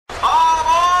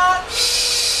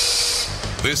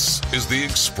This is The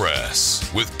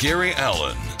Express with Gary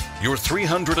Allen, your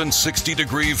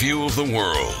 360-degree view of the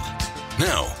world.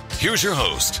 Now, here's your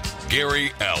host,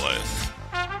 Gary Allen.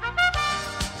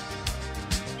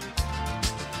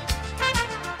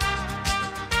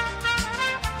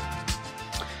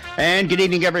 And good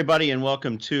evening, everybody, and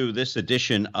welcome to this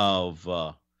edition of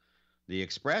The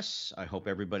Express. I hope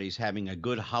everybody's having a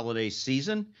good holiday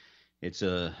season.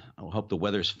 I hope the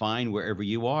weather's fine wherever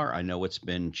you are. I know it's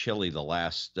been chilly the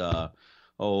last,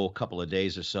 couple of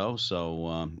days or so.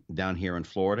 So down here in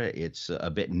Florida, it's a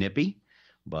bit nippy,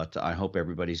 but I hope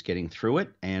everybody's getting through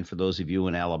it. And for those of you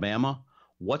in Alabama,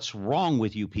 what's wrong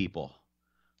with you people?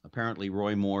 Apparently,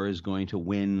 Roy Moore is going to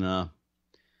win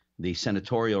the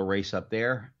senatorial race up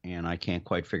there, and I can't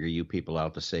quite figure you people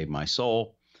out to save my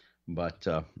soul. But,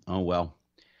 oh well.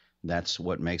 That's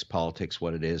what makes politics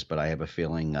what it is, but I have a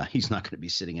feeling he's not going to be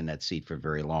sitting in that seat for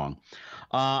very long.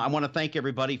 I want to thank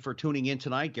everybody for tuning in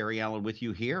tonight. Gary Allen with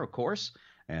you here, of course,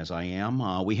 as I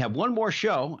am. We have one more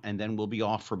show, and then we'll be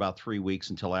off for about 3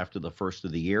 weeks until after the first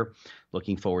of the year.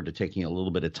 Looking forward to taking a little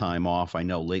bit of time off. I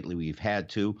know lately we've had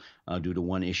to due to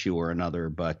one issue or another,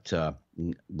 but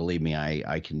believe me,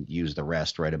 I can use the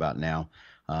rest right about now.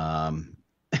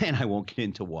 And I won't get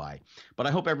into why. But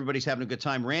I hope everybody's having a good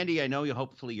time. Randy, I know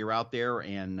hopefully you're out there,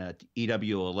 and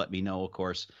EW will let me know, of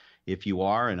course, if you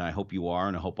are, and I hope you are,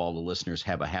 and I hope all the listeners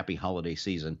have a happy holiday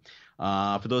season.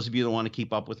 For those of you that want to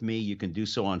keep up with me, you can do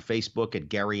so on Facebook at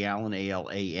Gary Allen,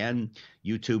 A-L-A-N,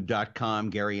 YouTube.com,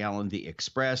 Gary Allen, The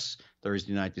Express.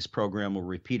 Thursday night, this program will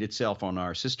repeat itself on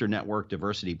our sister network,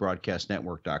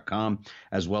 DiversityBroadcastNetwork.com,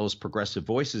 as well as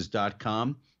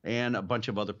ProgressiveVoices.com. and a bunch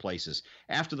of other places.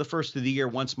 After the first of the year,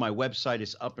 once my website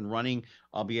is up and running,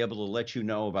 I'll be able to let you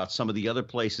know about some of the other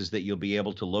places that you'll be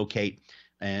able to locate.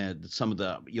 And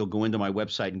you'll go into my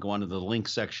website and go onto the link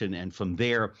section, and from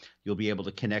there, you'll be able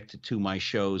to connect to my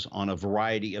shows on a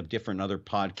variety of different other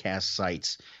podcast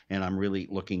sites, and I'm really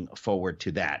looking forward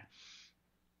to that.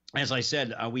 As I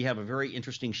said, we have a very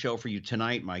interesting show for you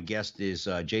tonight. My guest is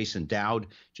Jason Dowd.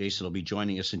 Jason will be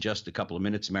joining us in just a couple of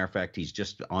minutes. As a matter of fact, he's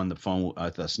just on the phone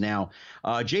with us now.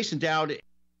 Jason Dowd,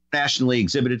 nationally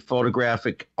exhibited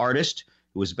photographic artist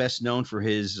who is best known for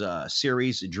his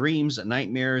series Dreams,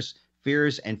 Nightmares,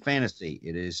 Fears, and Fantasy.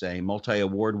 It is a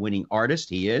multi-award-winning artist.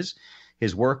 He is.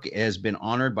 His work has been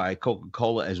honored by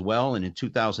Coca-Cola as well, and in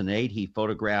 2008, he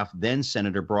photographed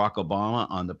then-Senator Barack Obama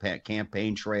on the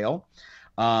campaign trail.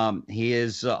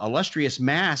 His illustrious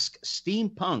mask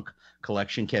steampunk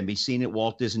collection can be seen at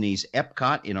Walt Disney's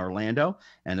Epcot in Orlando,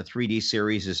 and a 3D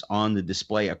series is on the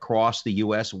display across the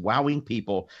U.S., wowing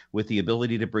people with the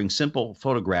ability to bring simple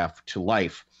photograph to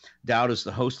life. Dowd is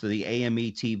the host of the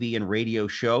AME-TV and radio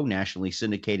show, nationally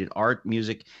syndicated art,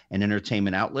 music, and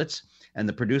entertainment outlets, and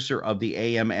the producer of the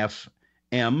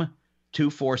AM/FM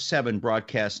 247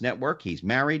 broadcast network. He's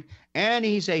married, and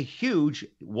he's a huge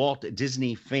Walt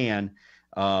Disney fan.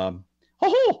 And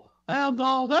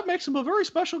that makes him a very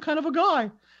special kind of a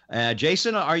guy.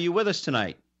 Jason, are you with us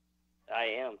tonight? I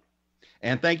am.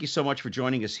 And thank you so much for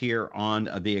joining us here on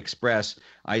The Express.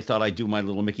 I thought I'd do my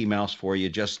little Mickey Mouse for you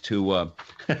just to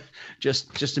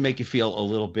just to make you feel a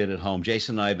little bit at home.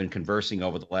 Jason and I have been conversing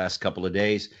over the last couple of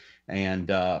days,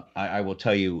 and I will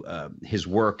tell you his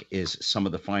work is some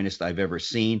of the finest I've ever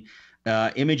seen.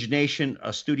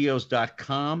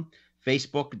 ImageNationStudios.com,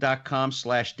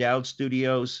 Facebook.com/Dowd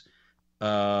Studios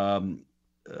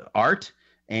art,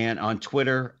 and on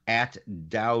Twitter at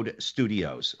Dowd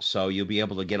Studios. So you'll be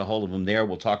able to get a hold of them there.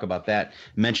 We'll talk about that.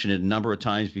 Mention it a number of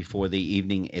times before the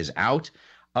evening is out.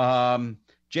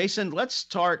 Jason, let's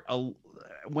start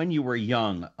when you were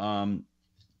young.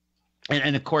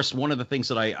 And of course, one of the things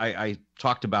that I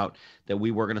talked about that we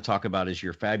were going to talk about is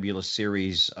your fabulous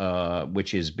series,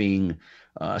 which is being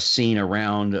seen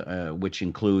around, which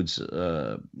includes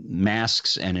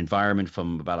masks and environment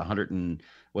from about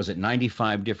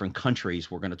 95 different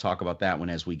countries. We're going to talk about that one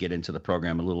as we get into the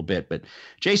program a little bit. But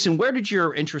Jason, where did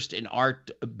your interest in art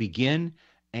begin,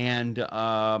 and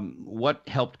what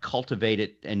helped cultivate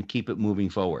it and keep it moving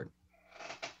forward?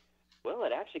 Well,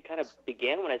 it actually kind of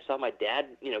began when I saw my dad,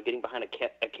 getting behind a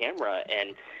camera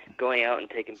and going out and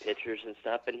taking pictures and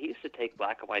stuff. And he used to take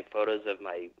black and white photos of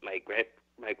my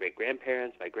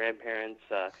great-grandparents, my grandparents,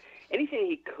 anything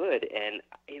he could. And,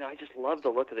 I just loved the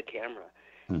look of the camera.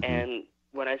 Mm-hmm. And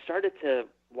when I started to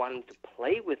want to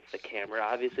play with the camera,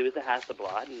 obviously it was a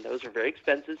Hasselblad, and those are very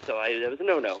expensive, so that was a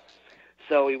no-no.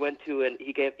 So we went to, and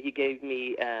he gave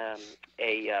me a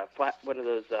flat, one of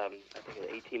those I think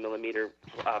an 18 millimeter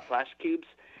flash cubes,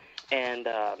 and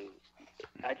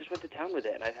I just went to town with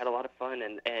it, and I had a lot of fun.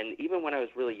 And even when I was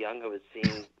really young, I was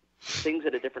seeing things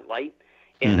at a different light,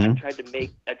 And Mm-hmm.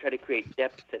 I tried to create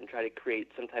depth and try to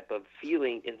create some type of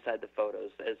feeling inside the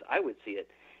photos as I would see it.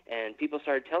 And people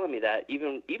started telling me that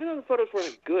even though the photos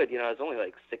weren't good, I was only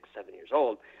like 6, 7 years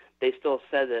old, they still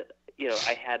said that,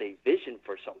 I had a vision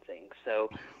for something. So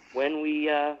when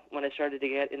I started to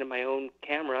get into my own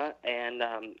camera, and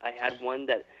I had one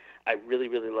that I really,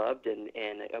 really loved, and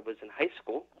I was in high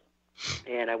school,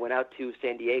 and I went out to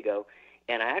San Diego,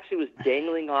 and I actually was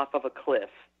dangling off of a cliff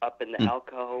up in the El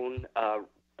Cajon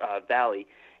Valley,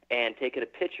 and taking a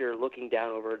picture looking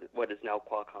down over what is now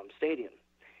Qualcomm Stadium.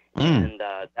 And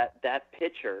that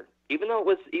picture, even though it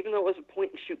was a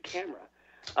point and shoot camera,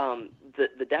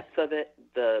 the depth of it,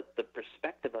 the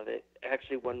perspective of it,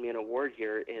 actually won me an award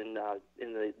here in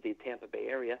the Tampa Bay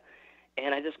area.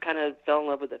 And I just kind of fell in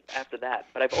love with it after that.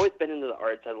 But I've always been into the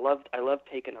arts. I loved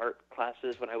taking art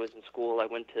classes when I was in school. I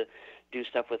went to do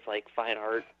stuff with like fine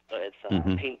art. It's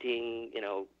painting,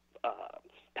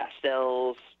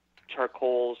 pastels,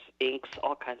 charcoals, inks,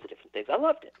 all kinds of different things. I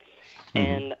loved it.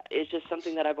 And it's just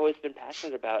something that I've always been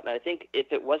passionate about. And I think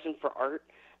if it wasn't for art,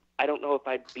 I don't know if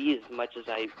I'd be as much as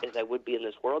I would be in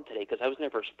this world today, because I was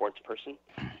never a sports person,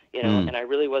 and I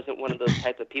really wasn't one of those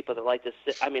type of people that like to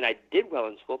sit. I mean, I did well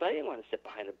in school, but I didn't want to sit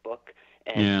behind a book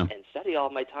and study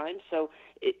all my time. So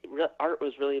art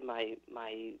was really my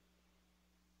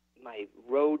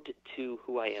road to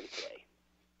who I am today.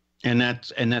 And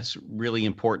that's really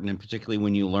important, and particularly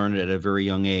when you learn it at a very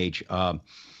young age.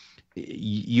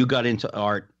 You got into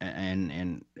art,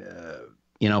 and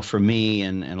for me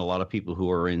and a lot of people who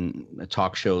are in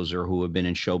talk shows or who have been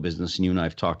in show business, and you and I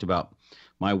have talked about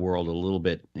my world a little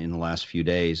bit in the last few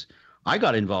days. I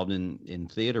got involved in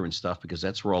theater and stuff because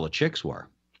that's where all the chicks were.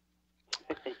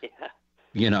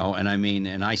 Yeah. And I mean,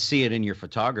 and I see it in your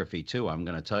photography too. I'm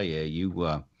going to tell you,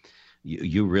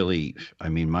 you really, I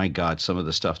mean, my God, some of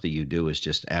the stuff that you do is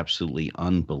just absolutely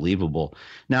unbelievable.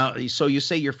 Now, so you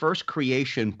say your first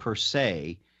creation per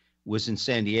se was in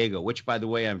San Diego, which, by the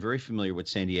way, I'm very familiar with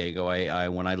San Diego. I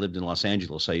when I lived in Los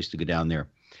Angeles, I used to go down there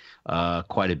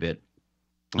quite a bit.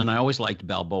 And I always liked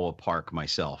Balboa Park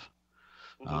myself.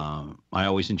 I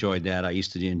always enjoyed that. I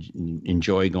used to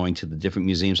enjoy going to the different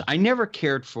museums. I never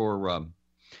cared for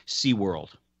SeaWorld.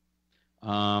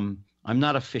 I'm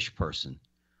not a fish person.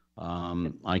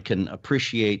 I can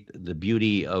appreciate the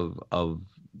beauty of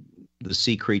the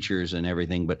sea creatures and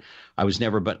everything, but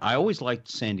I always liked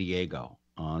San Diego.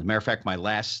 As a matter of fact, my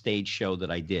last stage show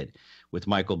that I did with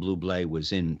Michael Bublé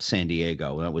was in San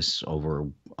Diego. That was over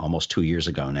almost 2 years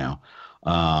ago now.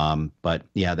 But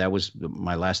yeah, that was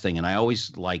my last thing. And I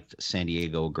always liked San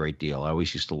Diego a great deal. I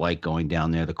always used to like going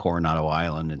down there, the Coronado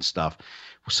Island and stuff.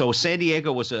 So San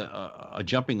Diego was a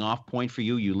jumping off point for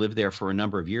you. You lived there for a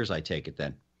number of years, I take it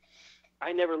then.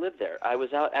 I never lived there. I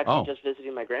was out actually just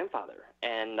visiting my grandfather,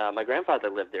 and my grandfather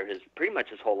lived there pretty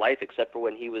much his whole life, except for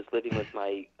when he was living with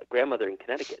my grandmother in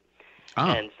Connecticut.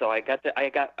 And so I got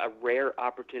a rare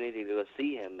opportunity to go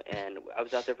see him, and I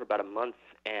was out there for about a month,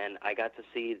 and I got to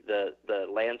see the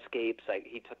landscapes.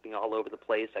 He took me all over the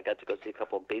place. I got to go see a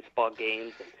couple of baseball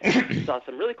games and saw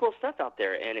some really cool stuff out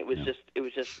there, and it was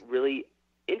just really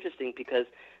interesting because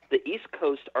the East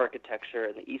Coast architecture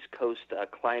and the East Coast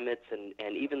climates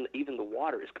and even the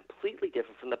water is completely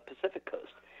different from the Pacific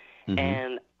Coast.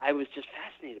 And I was just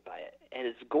fascinated by it, and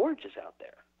it's gorgeous out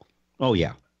there. Oh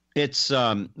yeah, it's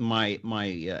my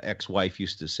ex-wife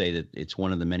used to say that it's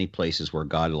one of the many places where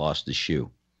God lost his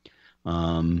shoe.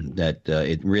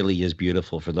 It really is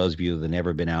beautiful. For those of you that have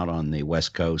never been out on the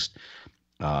West Coast,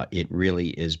 it really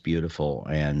is beautiful,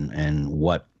 and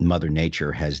what Mother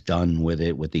Nature has done with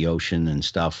it, with the ocean and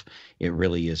stuff, it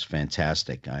really is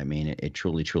fantastic. I mean, it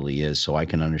truly, truly is. So I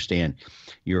can understand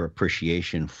your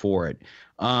appreciation for it.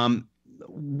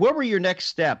 What were your next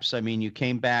steps? I mean, you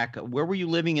came back. Where were you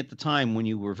living at the time when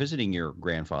you were visiting your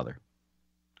grandfather?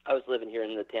 I was living here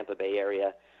in the Tampa Bay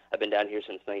area. I've been down here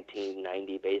since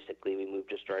 1990, basically. We moved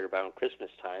just right around Christmas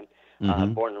time.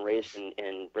 Born and raised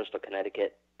in Bristol,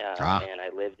 Connecticut, and I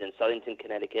lived in Southington,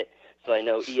 Connecticut. So I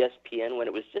know ESPN when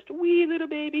it was just a wee little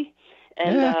baby,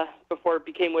 and before it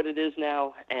became what it is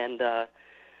now. And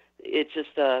it's just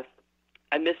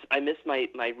I miss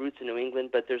my roots in New England,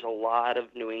 but there's a lot of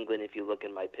New England if you look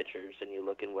in my pictures and you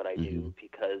look in what I do,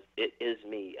 because it is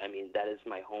me. I mean, that is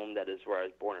my home. That is where I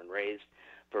was born and raised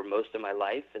for most of my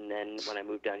life. And then when I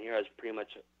moved down here, I was pretty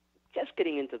much just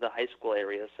getting into the high school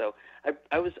area. So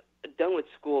I was done with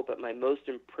school, but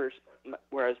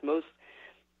where I was most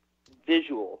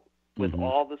visual with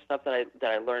all the stuff that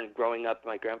I learned growing up.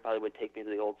 My grandfather would take me to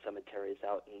the old cemeteries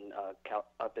out in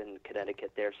up in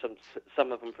Connecticut. There,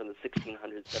 some of them from the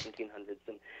 1600s, 1700s,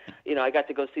 and I got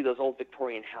to go see those old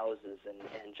Victorian houses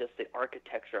and just the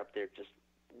architecture up there just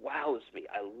wows me.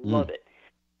 I love it.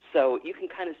 So you can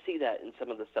kind of see that in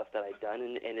some of the stuff that I've done,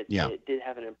 and it did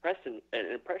have an impression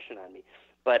on me.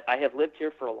 But I have lived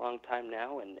here for a long time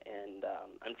now, and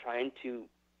I'm trying to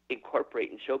incorporate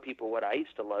and show people what I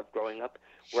used to love growing up,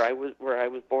 where I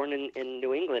was born in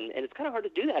New England, and it's kind of hard to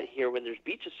do that here when there's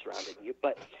beaches surrounding you.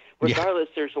 But regardless,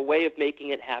 there's a way of making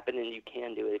it happen, and you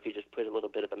can do it if you just put a little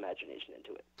bit of imagination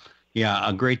into it. Yeah,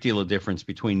 a great deal of difference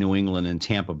between New England and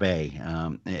Tampa Bay,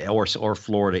 or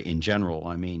Florida in general.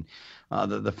 I mean,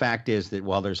 the fact is that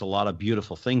while there's a lot of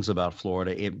beautiful things about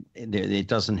Florida, it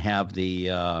doesn't have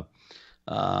the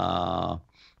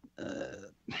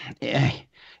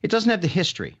it doesn't have the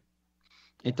history.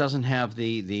 It doesn't have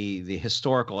the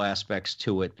historical aspects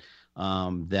to it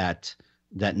that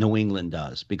New England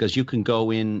does, because you can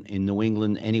go in New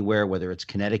England anywhere, whether it's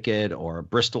Connecticut or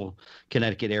Bristol,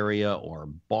 Connecticut area, or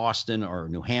Boston or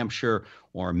New Hampshire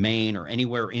or Maine or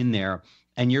anywhere in there,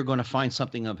 and you're going to find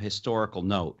something of historical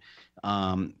note.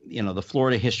 The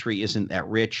Florida history isn't that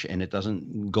rich, and it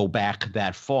doesn't go back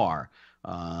that far,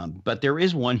 but there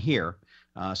is one here.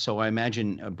 So I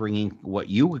imagine bringing what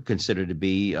you would consider to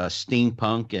be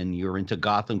steampunk, and you're into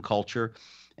Gotham culture,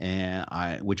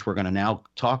 which we're going to now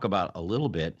talk about a little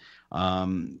bit.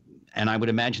 And I would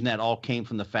imagine that all came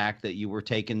from the fact that you were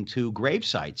taken to grave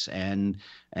sites and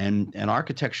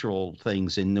architectural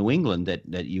things in New England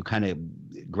that you kind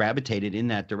of gravitated in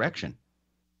that direction.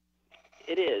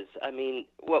 It is. I mean,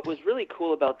 what was really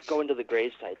cool about going to the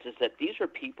grave sites is that these are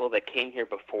people that came here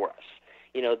before us.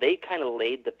 They kind of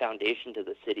laid the foundation to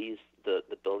the cities, the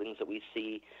buildings that we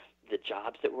see, the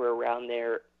jobs that were around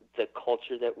there, the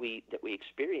culture that we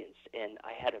experienced, and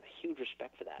I had a huge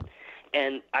respect for that.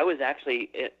 And I was actually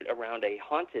around a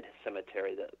haunted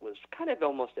cemetery that was kind of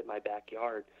almost in my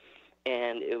backyard,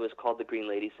 and it was called the Green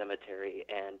Lady Cemetery,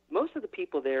 and most of the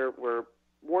people there were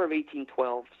War of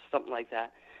 1812, something like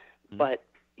that. Mm-hmm. But,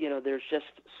 there's just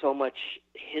so much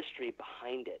history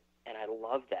behind it. And I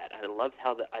love that. I loved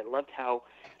how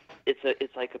it's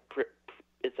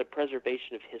a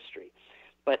preservation of history.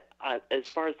 But as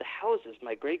far as the houses,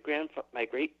 my great aunt,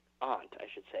 I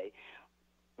should say,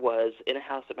 was in a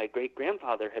house that my great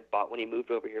grandfather had bought when he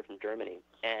moved over here from Germany,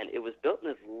 and it was built in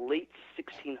the late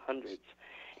 1600s.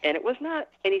 And it was not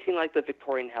anything like the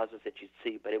Victorian houses that you'd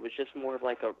see, but it was just more of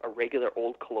like a regular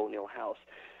old colonial house.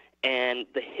 And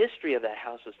the history of that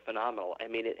house was phenomenal. I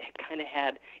mean, it kind of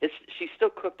had she still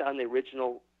cooked on the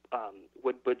original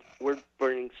wood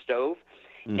burning stove,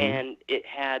 mm-hmm. and it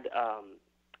had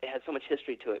so much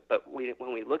history to it. But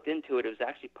when we looked into it, it was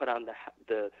actually put on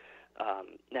the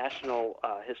National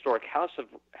Historic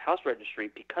House Registry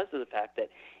because of the fact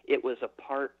that it was a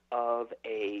part of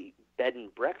a bed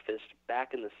and breakfast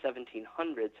back in the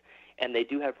 1700s. And they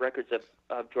do have records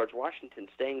of George Washington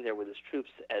staying there with his troops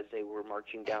as they were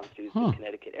marching down through the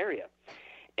Connecticut area.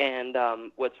 And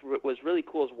what was really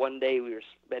cool is one day we were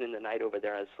spending the night over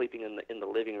there. I was sleeping in the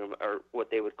living room, or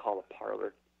what they would call a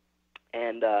parlor.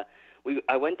 And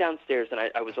I went downstairs, and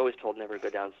I was always told never to go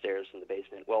downstairs in the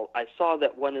basement. Well, I saw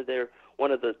that one of the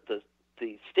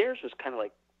stairs was kind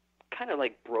of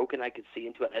like broken. I could see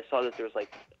into it. And I saw that there was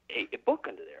like a book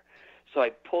under there. So I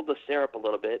pulled the stair up a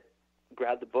little bit,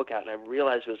 grabbed the book out, and I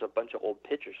realized it was a bunch of old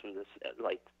pictures from this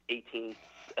like 1800s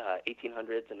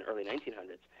and early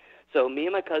 1900s. So me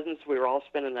and my cousins, we were all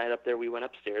spending the night up there. We went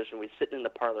upstairs, and we were sitting in the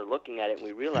parlor looking at it, and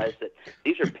we realized that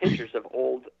these are pictures of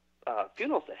old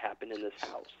funerals that happened in this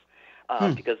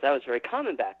house, because that was very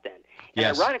common back then. And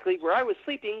yes. Ironically, where I was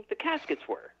sleeping, the caskets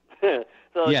were.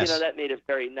 So yes. That made it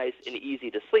very nice and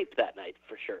easy to sleep that night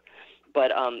for sure.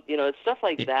 But it's stuff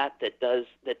like that does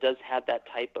have that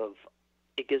type of.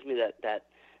 It gives me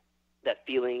that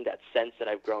feeling, that sense that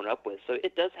I've grown up with. So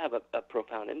it does have a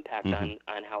profound impact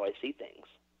mm-hmm. on how I see things.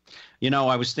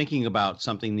 I was thinking about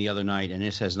something the other night, and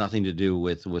this has nothing to do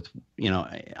with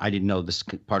I didn't know this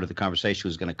part of the conversation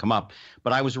was going to come up,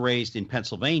 but I was raised in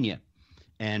Pennsylvania,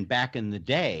 and back in the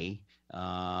day,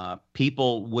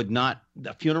 people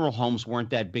the funeral homes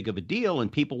weren't that big of a deal,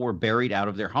 and people were buried out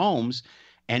of their homes.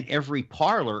 And every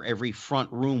parlor, every front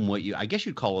room, I guess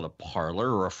you'd call it a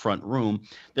parlor or a front room,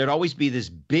 there'd always be this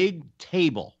big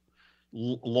table,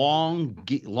 long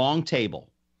table,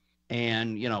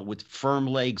 and, with firm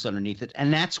legs underneath it.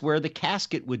 And that's where the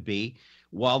casket would be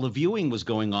while the viewing was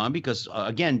going on, because,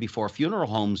 again, before funeral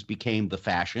homes became the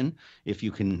fashion, if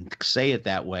you can say it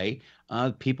that way,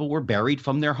 people were buried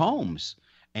from their homes.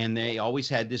 And they always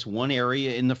had this one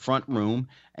area in the front room.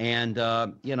 And,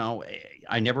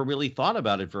 I never really thought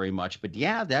about it very much. But,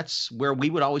 yeah, that's where we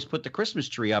would always put the Christmas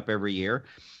tree up every year,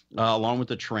 along with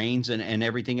the trains and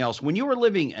everything else. When you were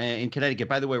living in Connecticut,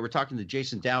 by the way, we're talking to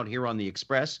Jason Dowd here on The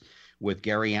Express with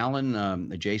Gary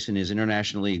Allen. Jason is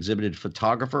internationally exhibited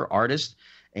photographer, artist,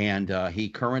 and he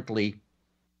currently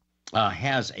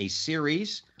has a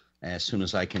series. As soon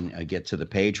as I can get to the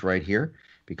page right here,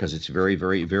 because it's very,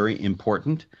 very, very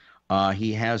important.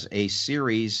 He has a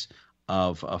series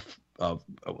of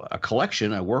a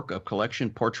collection, a work of collection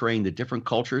portraying the different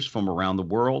cultures from around the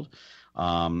world.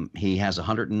 He has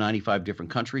 195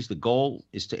 different countries. The goal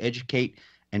is to educate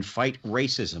and fight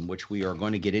racism, which we are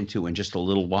going to get into in just a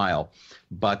little while.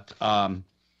 But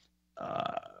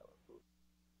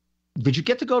did you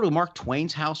get to go to Mark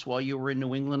Twain's house while you were in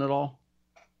New England at all?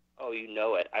 Oh, you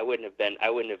know it. I wouldn't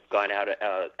have gone out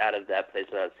of that place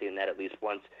without seeing that at least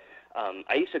once.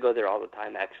 I used to go there all the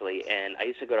time, actually, and I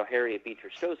used to go to Harriet Beecher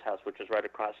Stowe's house, which was right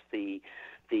across the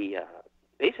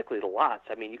basically the lots.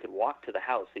 I mean, you could walk to the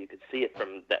house, so you could see it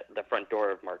from the front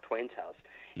door of Mark Twain's house.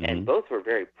 Mm-hmm. And both were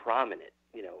very prominent,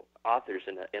 authors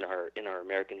in our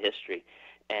American history.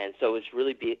 And so it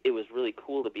was really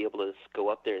cool to be able to go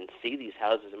up there and see these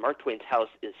houses. And Mark Twain's house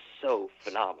is so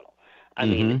phenomenal. I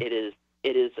mean, it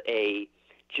is a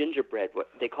gingerbread, what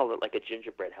they call it, like a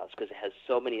gingerbread house, because it has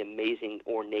so many amazing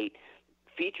ornate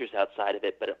features outside of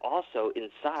it, but it also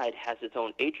inside has its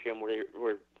own atrium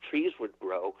where trees would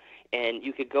grow, and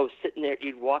you could go sit in there.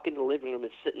 You'd walk into the living room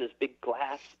and sit in this big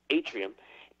glass atrium,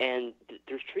 and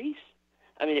there's trees.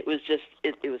 I mean, it was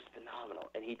phenomenal,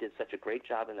 and he did such a great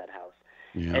job in that house.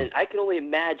 Yeah. And I can only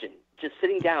imagine just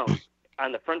sitting down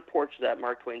on the front porch of that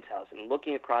Mark Twain's house and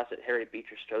looking across at Harriet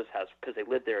Beecher Stowe's house, because they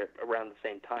lived there around the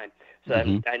same time.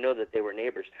 So I know that they were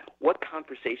neighbors. What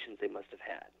conversations they must have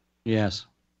had. Yes.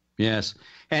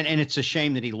 And it's a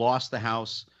shame that he lost the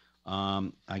house.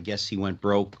 I guess he went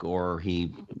broke, or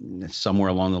somewhere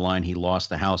along the line he lost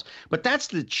the house. But that's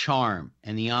the charm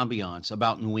and the ambiance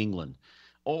about New England.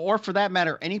 Or for that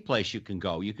matter, any place you can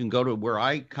go. You can go to where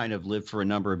I kind of lived for a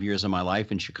number of years of my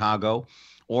life, in Chicago,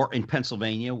 or in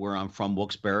Pennsylvania, where I'm from,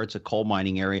 Wilkes-Barre. It's a coal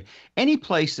mining area. Any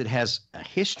place that has a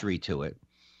history to it,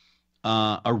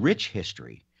 a rich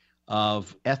history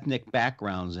of ethnic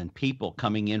backgrounds and people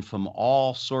coming in from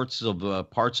all sorts of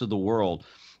parts of the world,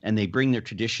 and they bring their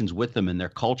traditions with them and their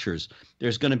cultures,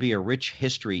 there's going to be a rich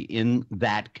history in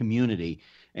that community.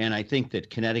 And I think that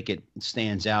Connecticut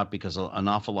stands out because an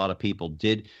awful lot of people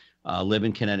did live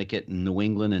in Connecticut and New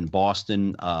England and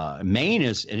Boston. Maine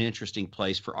is an interesting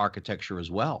place for architecture as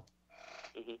well.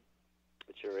 Mm-hmm.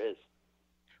 It sure is.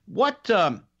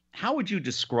 How would you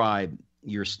describe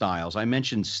your styles? I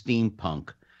mentioned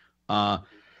steampunk.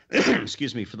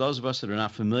 Excuse me. For those of us that are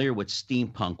not familiar with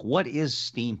steampunk, what is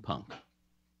steampunk?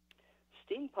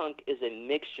 Steampunk is a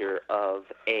mixture of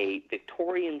a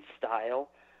Victorian style,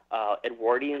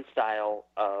 Edwardian style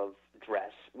of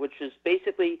dress, which is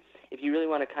basically, if you really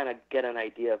want to kind of get an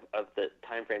idea of the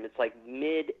time frame, it's like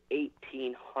mid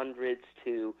 1800s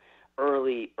to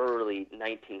early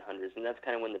 1900s, and that's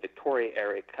kind of when the Victoria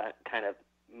era kind of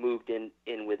moved in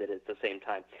with it at the same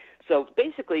time. So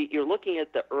basically, you're looking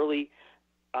at the early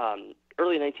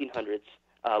 1900s,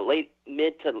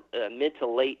 mid to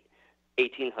late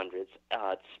 1800s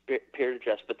period of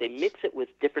dress, but they mix it with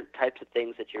different types of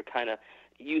things that you're kind of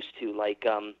used to, like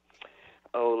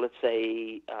let's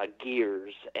say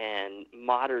gears and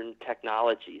modern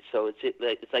technology. So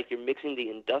it's like you're mixing the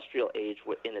industrial age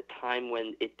in a time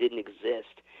when it didn't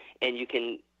exist, and you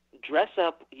can dress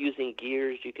up using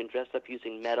gears, you can dress up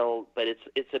using metal, but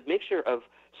it's a mixture of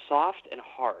soft and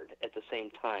hard at the same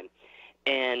time,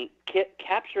 and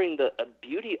capturing the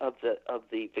beauty of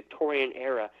the Victorian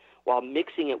era while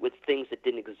mixing it with things that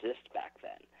didn't exist back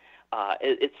then.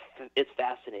 It's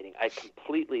fascinating. I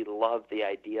completely love the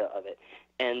idea of it.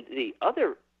 And the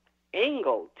other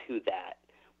angle to that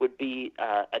would be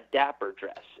a dapper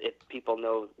dress. If people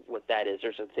know what that is,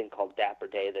 there's a thing called Dapper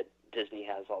Day that Disney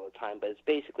has all the time, but it's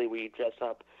basically where you dress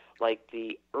up like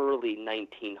the early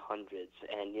 1900s,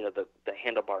 and the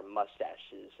handlebar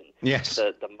mustaches and yes,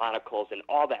 the monocles and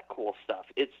all that cool stuff.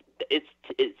 It's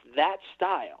that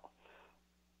style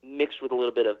mixed with a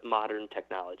little bit of modern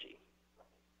technology.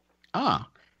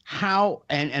 How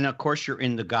and of course you're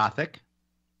in the Gothic,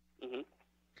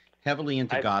 heavily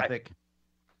into Gothic,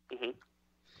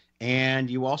 and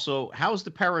you also, how does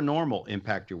the paranormal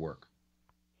impact your work?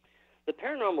 The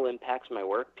paranormal impacts my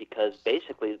work because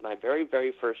basically my very,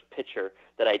 very first picture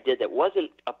that I did that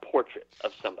wasn't a portrait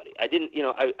of somebody. I didn't,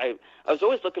 I was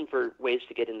always looking for ways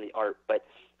to get in the art, but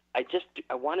I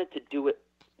wanted to do it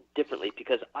differently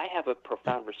because I have a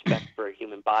profound respect for a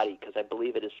human body, because I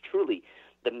believe it is truly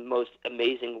the most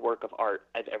amazing work of art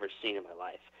I've ever seen in my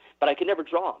life. But I could never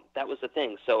draw them. That was the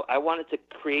thing. So I wanted to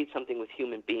create something with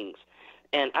human beings.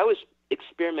 And I was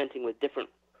experimenting with different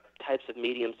types of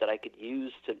mediums that I could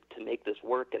use to make this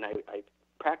work, and I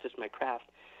practiced my craft.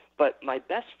 But my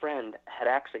best friend had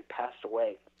actually passed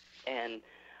away, and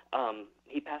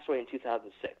he passed away in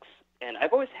 2006. And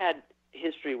I've always had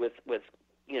history with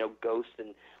ghosts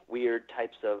and weird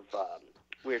types of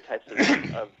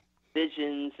of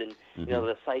visions and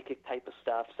the psychic type of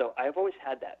stuff. So I've always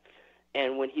had that.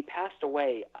 And when he passed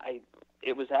away,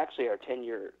 it was actually our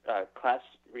 10-year class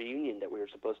reunion that we were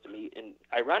supposed to meet. And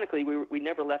ironically, we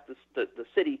never left the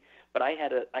city, but I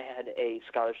had a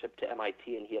scholarship to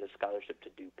MIT and he had a scholarship to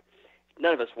Duke.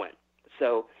 None of us went.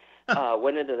 So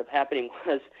what ended up happening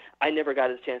was I never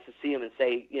got a chance to see him and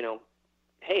say,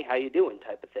 hey, how you doing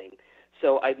type of thing.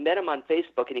 So I met him on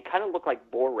Facebook, and he kind of looked like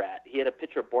Borat. He had a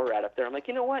picture of Borat up there. I'm like,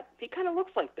 you know what? He kind of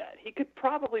looks like that. He could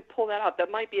probably pull that out.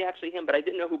 That might be actually him, but I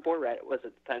didn't know who Borat was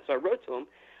at the time. So I wrote to him.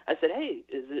 I said, hey,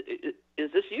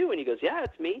 is this you? And he goes, yeah,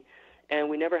 it's me. And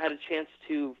we never had a chance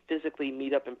to physically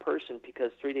meet up in person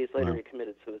because 3 days later he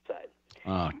committed suicide.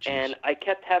 Oh, and I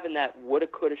kept having that woulda,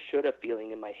 coulda, shoulda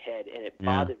feeling in my head, and it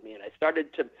bothered me. And I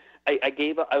started to I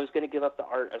gave up. I was going to give up the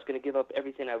art. I was going to give up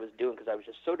everything I was doing because I was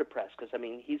just so depressed. Because, I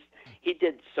mean, he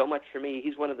did so much for me.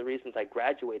 He's one of the reasons I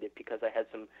graduated, because I had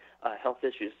some health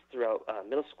issues throughout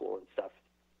middle school and stuff.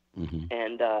 Mm-hmm.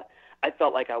 And I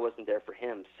felt like I wasn't there for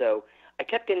him. So I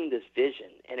kept getting this vision,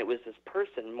 and it was this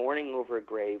person mourning over a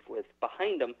grave with,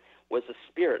 behind him was a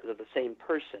spirit of the same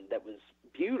person that was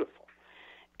beautiful.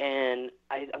 And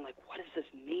I'm like, what does this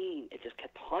mean? It just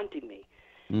kept haunting me.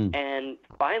 And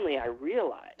finally I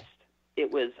realized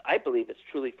it was, I believe it's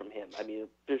truly from him. I mean,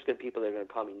 there's going to be people that are going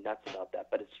to call me nuts about that,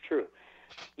 but it's true.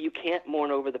 You can't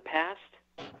mourn over the past,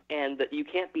 and that you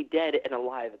can't be dead and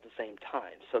alive at the same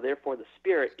time. So therefore the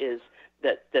spirit is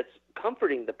that's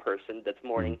comforting the person that's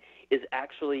mourning is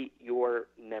actually your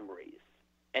memories.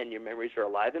 And your memories are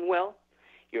alive and well.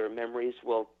 Your memories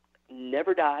will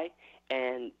never die,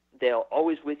 and they'll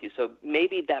always with you. So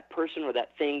maybe that person or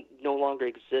that thing no longer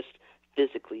exists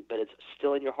physically, but it's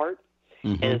still in your heart.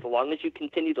 Mm-hmm. And as long as you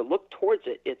continue to look towards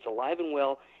it, it's alive and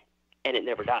well, and it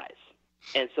never dies.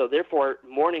 And so therefore,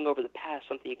 mourning over the past,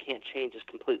 something you can't change, is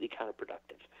completely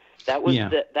counterproductive. That was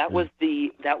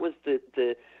the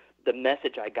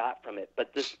message I got from it.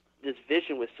 But this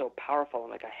vision was so powerful. I'm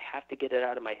like, I have to get it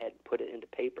out of my head and put it into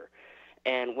paper.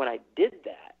 And when I did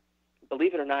that,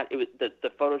 believe it or not, it was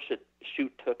the photo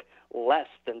shoot took less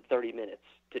than 30 minutes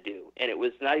to do, and it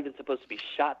was not even supposed to be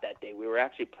shot that day. We were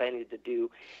actually planning to do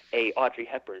a Audrey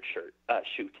Hepburn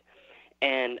shoot.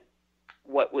 And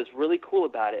what was really cool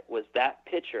about it was that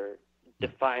picture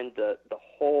defined the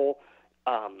whole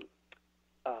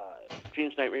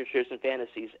dreams, nightmares, fears, and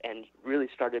fantasies, and really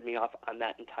started me off on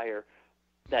that entire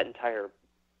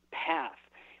path.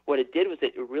 What it did was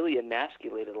it really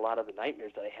emasculated a lot of the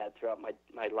nightmares that I had throughout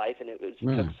my life, and it was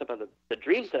took some of the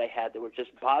dreams that I had that were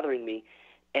just bothering me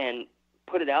and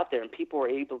put it out there, and people were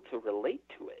able to relate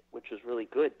to it, which was really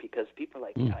good, because people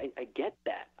are like, I get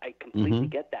that. I completely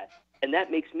get that. And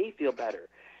that makes me feel better.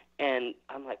 And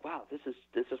I'm like, wow, this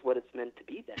is what it's meant to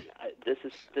be then. This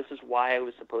is why I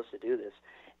was supposed to do this.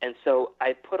 And so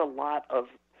I put a lot of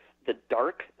the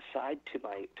dark side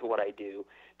to what I do,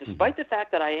 despite the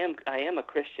fact that I am a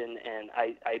Christian, and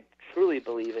I truly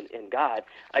believe in God.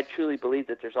 I truly believe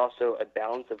that there's also a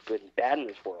balance of good and bad in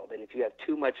this world. And if you have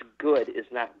too much good, is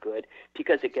not good,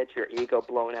 because it gets your ego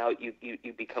blown out. You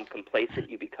become complacent.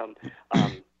 You become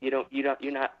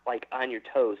you're not like on your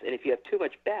toes. And if you have too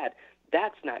much bad,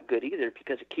 that's not good either,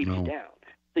 because it keeps you down.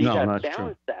 So you got to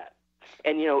balance that.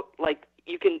 And like,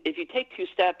 you can, if you take 2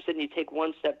 steps and you take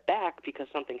 1 step back because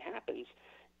something happens,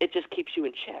 it just keeps you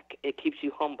in check. It keeps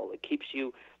you humble. It keeps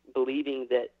you believing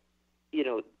that,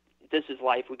 this is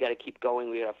life. We got to keep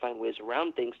going. We got to find ways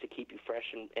around things to keep you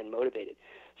fresh and motivated.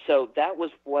 So that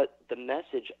was what the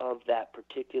message of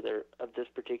this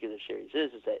particular series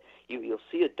is that you'll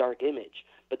see a dark image,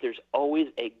 but there's always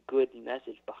a good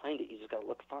message behind it. You just got to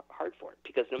look hard for it,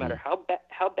 because no matter how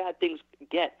bad things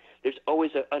get, there's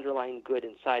always an underlying good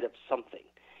inside of something.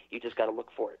 You just got to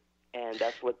look for it, and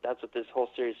that's what this whole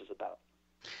series is about.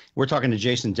 We're talking to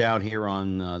Jason Dowd here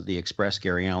on The Express.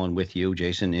 Gary Allen with you.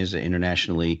 Jason is an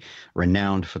internationally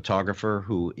renowned photographer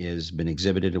who has been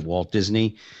exhibited at Walt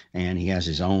Disney, and he has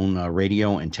his own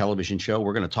radio and television show.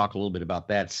 We're going to talk a little bit about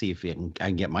that, see if I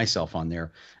can get myself on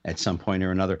there at some point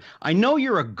or another. I know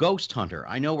you're a ghost hunter.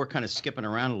 I know we're kind of skipping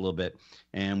around a little bit,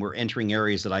 and we're entering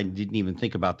areas that I didn't even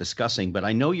think about discussing, but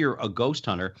I know you're a ghost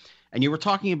hunter, and you were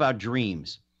talking about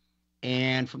dreams.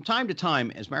 And from time to time,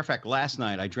 as a matter of fact, last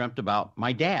night I dreamt about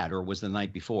my dad, or was the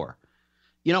night before.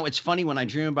 It's funny, when I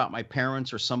dream about my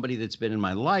parents or somebody that's been in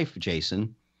my life,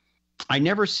 Jason, I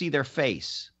never see their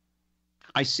face.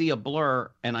 I see a blur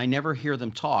and I never hear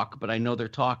them talk, but I know they're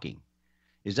talking.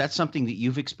 Is that something that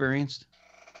you've experienced?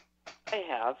 I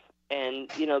have,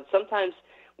 and sometimes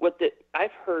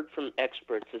I've heard from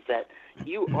experts is that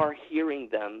you are hearing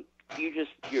them,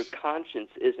 your conscience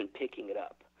isn't picking it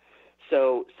up.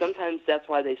 So sometimes that's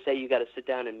why they say you got to sit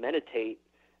down and meditate,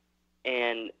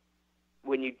 and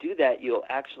when you do that, you'll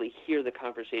actually hear the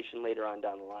conversation later on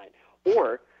down the line,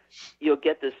 or you'll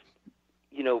get this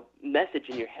message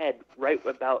in your head right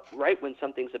when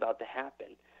something's about to happen,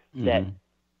 that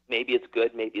maybe it's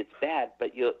good, maybe it's bad,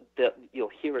 but you'll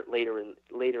hear it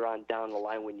later on down the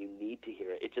line when you need to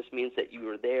hear it. It just means that you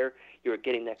were there, you were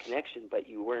getting that connection, but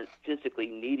you weren't physically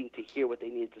needing to hear what they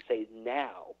needed to say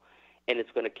now, and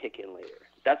it's going to kick in later.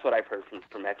 That's what I've heard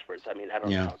from experts. I mean, I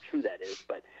don't know how true that is,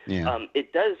 but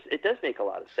it does make a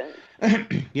lot of sense.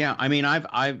 Yeah, I mean,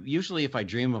 I've usually, if I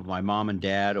dream of my mom and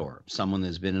dad or someone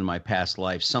that's been in my past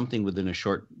life, something within a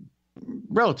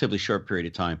relatively short period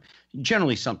of time,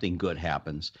 generally something good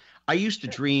happens. I used to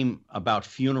dream about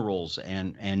funerals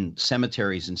and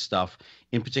cemeteries and stuff.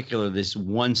 In particular, this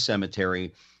one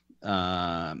cemetery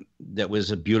that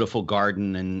was a beautiful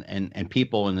garden, and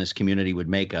people in this community would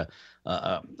make a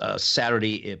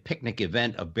Saturday picnic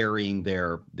event of burying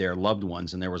their loved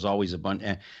ones, and there was always a bunch.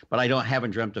 But I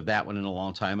haven't dreamt of that one in a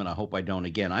long time, and I hope I don't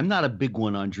again. I'm not a big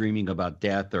one on dreaming about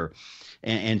death,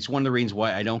 and it's one of the reasons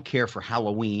why I don't care for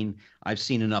Halloween. I've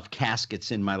seen enough caskets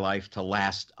in my life to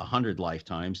last 100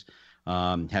 lifetimes,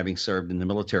 having served in the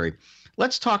military.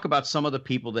 Let's talk about some of the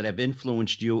people that have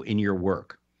influenced you in your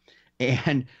work,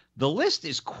 and the list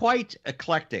is quite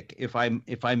eclectic, if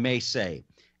I may say.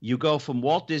 You go from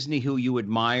Walt Disney, who you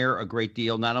admire a great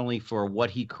deal, not only for what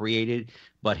he created,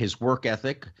 but his work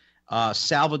ethic.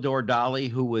 Salvador Dali,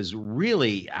 who was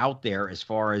really out there as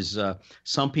far as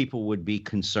some people would be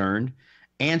concerned.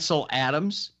 Ansel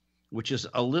Adams, which is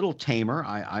a little tamer.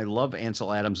 I love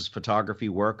Ansel Adams' photography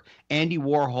work. Andy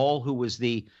Warhol, who was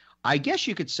I guess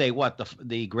you could say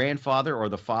the grandfather or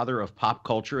the father of pop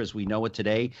culture as we know it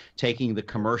today, taking the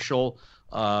commercial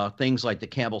things like the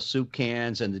Campbell soup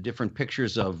cans and the different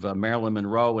pictures of Marilyn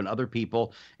Monroe and other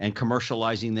people and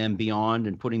commercializing them beyond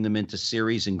and putting them into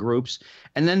series and groups.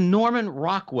 And then Norman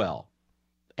Rockwell.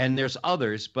 And there's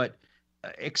others, but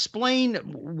explain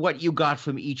what you got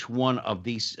from each one of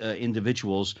these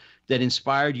individuals that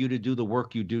inspired you to do the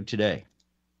work you do today.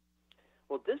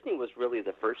 Well, Disney was really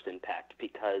the first impact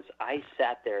because I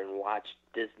sat there and watched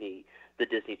the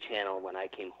Disney Channel when I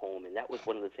came home, and that was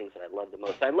one of the things that I loved the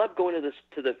most. I loved going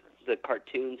to the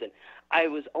cartoons, and I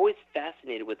was always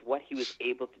fascinated with what he was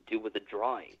able to do with the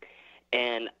drawing,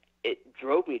 and it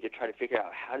drove me to try to figure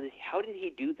out how did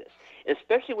he do this,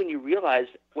 especially when you realize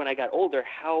when I got older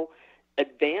how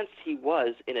advanced he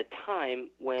was in a time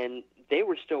when they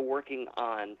were still working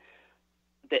on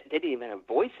that they didn't even have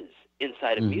voices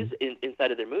inside of music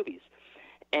inside of their movies,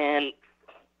 and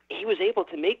he was able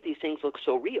to make these things look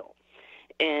so real.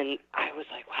 And I was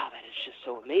like, wow, that is just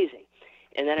so amazing.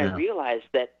 And then I realized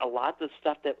that a lot of the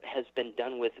stuff that has been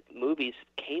done with movies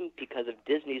came because of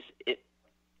Disney's,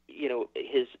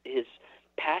 his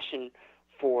passion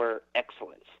for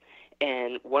excellence.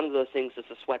 And one of those things is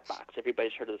the sweatbox.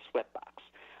 Everybody's heard of the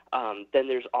sweatbox. Then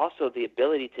there's also the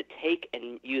ability to take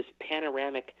and use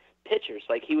panoramic pictures.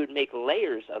 Like he would make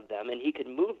layers of them, and he could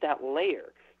move that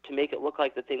layer to make it look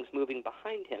like the thing's moving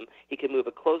behind him. He could move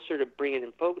it closer to bring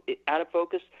it out of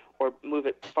focus, or move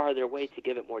it farther away to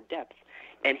give it more depth.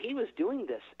 And he was doing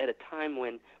this at a time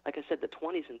when, like I said, the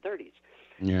 20s and 30s.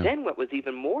 Yeah. Then what was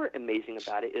even more amazing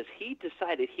about it is he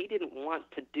decided he didn't want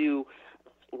to do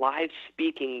live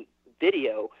speaking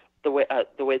video the way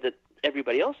that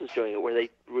everybody else is doing it, where they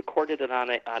recorded it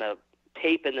on a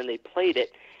tape and then they played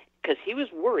it, because he was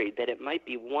worried that it might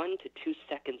be 1 to 2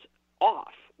 seconds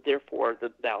off. Therefore,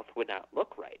 the mouth would not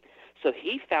look right. So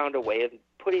he found a way of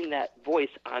putting that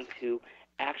voice onto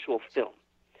actual film.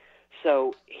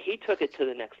 So he took it to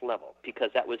the next level because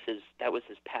that was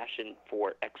his passion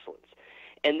for excellence.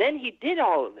 And then he did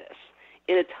all of this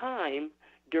in a time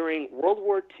during World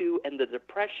War II and the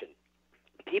Depression.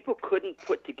 People couldn't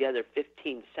put together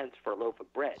 15 cents for a loaf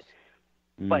of bread,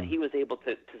 but he was able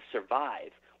to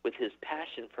survive with his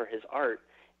passion for his art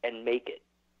and make it.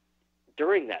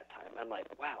 During that time, I'm like,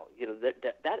 wow,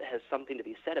 that has something to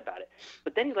be said about it.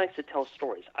 But then he likes to tell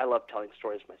stories. I love telling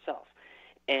stories myself.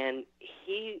 And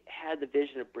he had the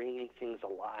vision of bringing things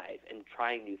alive and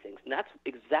trying new things. And that's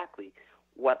exactly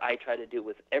what I try to do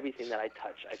with everything that I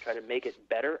touch. I try to make it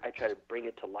better. I try to bring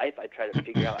it to life. I try to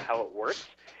figure out how it works.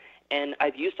 And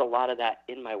I've used a lot of that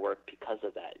in my work because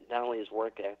of that. Not only his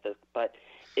work ethic, but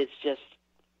it's just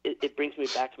it brings me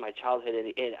back to my childhood,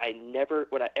 and I never,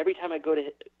 every time I go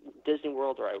to Disney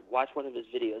World or I watch one of his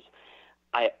videos,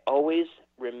 I always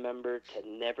remember to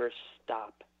never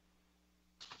stop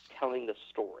telling the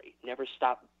story, never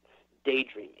stop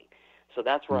daydreaming. So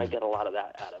that's where I get a lot of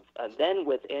that out of. And then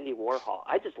with Andy Warhol,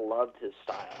 I just loved his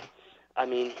style. I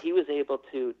mean, he was able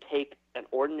to take an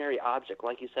ordinary object,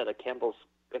 like you said, a Campbell's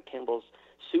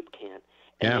soup can,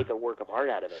 and make a work of art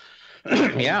out of it.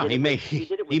 Yeah,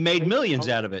 he made millions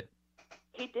out of it.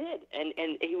 He did,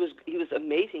 and he was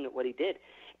amazing at what he did,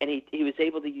 and he was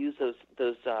able to use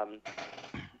those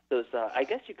I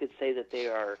guess you could say that they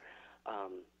are.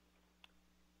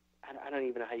 I don't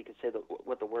even know how you could say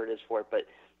what the word is for it, but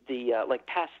the like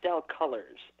pastel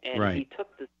colors, and he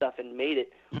took the stuff and made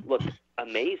it look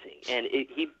amazing, and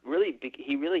he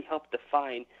really helped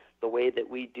define the way that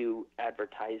we do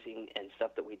advertising and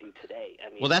stuff that we do today.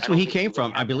 I mean, well, that's where he came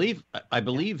from. I believe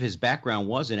his background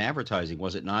was in advertising,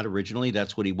 was it not originally?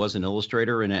 That's what he was, an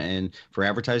illustrator and for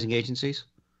advertising agencies.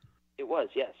 It was,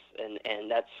 yes,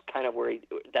 and that's kind of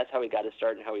that's how he got his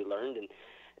start and how he learned,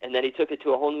 and then he took it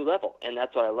to a whole new level, and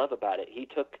that's what I love about it. He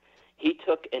took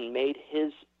and made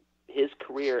his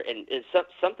career, and it's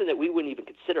something that we wouldn't even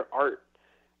consider art,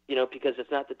 because it's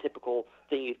not the typical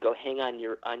thing you'd go hang on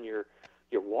your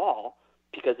wall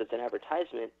because it's an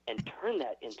advertisement, and turn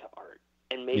that into art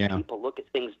and make people look at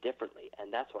things differently,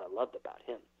 and that's what I loved about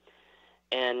him.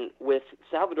 And with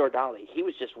Salvador Dali, he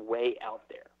was just way out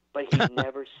there, but he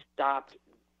never stopped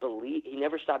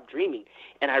dreaming.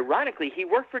 And ironically, he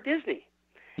worked for Disney.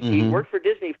 Mm-hmm. He worked for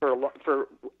Disney for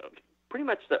pretty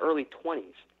much the early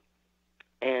 20s.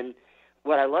 And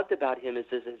what I loved about him is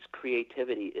his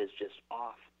creativity is just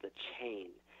off the chain.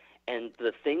 And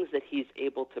the things that he's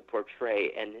able to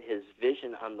portray and his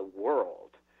vision on the world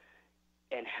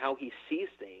and how he sees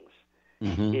things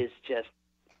is just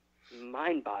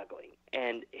mind-boggling.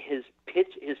 And his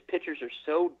pictures are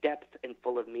so depth and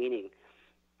full of meaning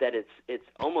that it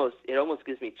almost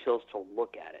gives me chills to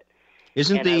look at it.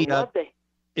 Isn't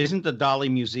the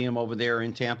Dali Museum over there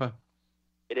in Tampa?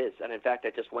 It is, and in fact, I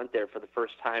just went there for the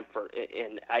first time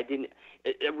originally I didn't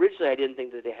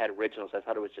think that they had originals. I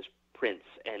thought it was just prints,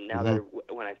 and now that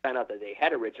when I found out that they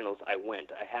had originals, I went.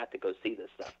 I had to go see this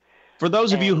stuff. For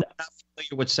those of you who are not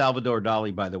familiar with Salvador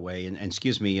Dali, by the way, and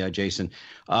excuse me, Jason,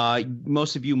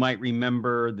 most of you might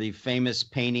remember the famous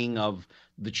painting of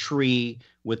the tree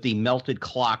with the melted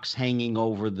clocks hanging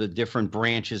over the different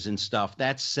branches and stuff.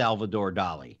 That's Salvador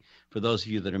Dali. For those of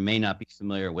you that may not be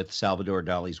familiar with Salvador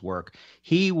Dali's work,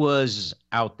 he was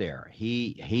out there.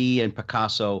 He and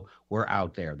Picasso were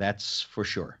out there. That's for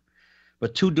sure.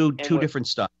 But two different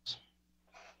styles.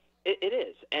 It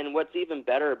is. And what's even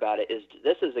better about it is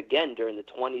this is, again, during the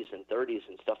 20s and 30s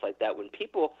and stuff like that, when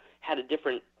people had a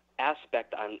different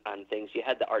aspect on things. You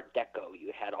had the Art Deco.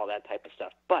 You had all that type of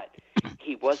stuff. But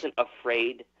he wasn't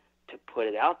afraid to put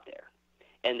it out there.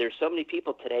 And there's so many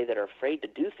people today that are afraid to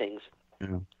do things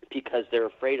because they're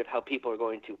afraid of how people are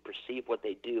going to perceive what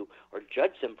they do or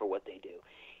judge them for what they do.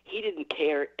 He didn't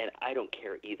care, and I don't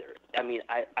care either. I mean,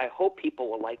 I hope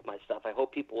people will like my stuff. I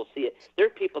hope people will see it. There are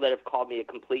people that have called me a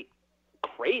complete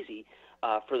crazy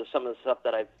for some of the stuff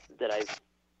that I've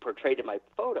portrayed in my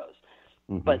photos.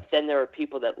 But then there are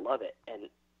people that love it, and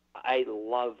I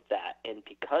love that. And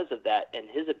because of that, and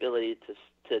his ability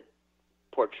to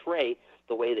portray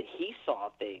the way that he saw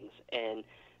things and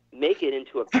make it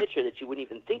into a picture that you wouldn't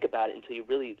even think about it until you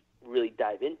really, really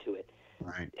dive into it.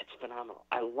 Right. It's phenomenal.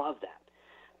 I love that.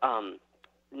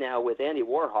 Now, with Andy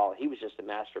Warhol, he was just a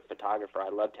master photographer. I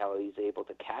loved how he was able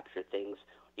to capture things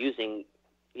using,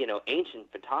 ancient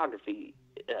photography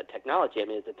technology. I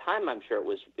mean, at the time, I'm sure it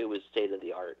was state of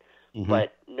the art.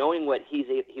 But knowing what he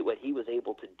was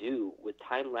able to do with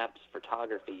time-lapse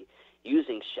photography,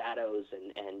 using shadows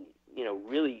and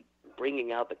really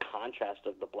bringing out the contrast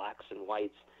of the blacks and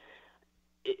whites,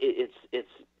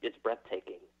 it's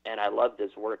breathtaking. And I loved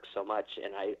his work so much,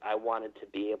 and I wanted to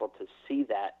be able to see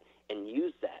that and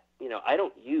use that. I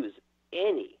don't use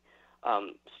any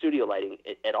studio lighting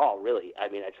at all, really. I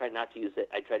mean, I try not to use it.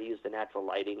 I try to use the natural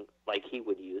lighting like he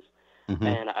would use.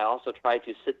 And I also try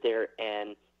to sit there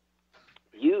and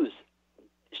use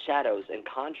shadows and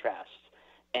contrasts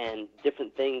and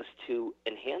different things to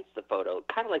enhance the photo,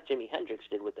 kind of like Jimi Hendrix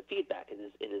did with the feedback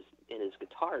in his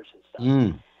guitars and stuff.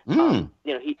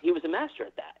 He was a master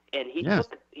at that, and he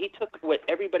took what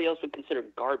everybody else would consider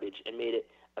garbage and made it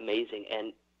amazing.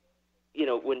 And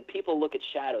when people look at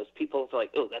shadows, people feel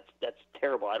like, oh, that's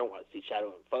terrible. I don't want to see shadow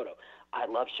in a photo. I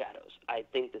love shadows. I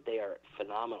think that they are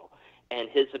phenomenal. And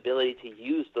his ability to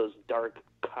use those dark,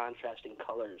 contrasting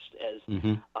colors as,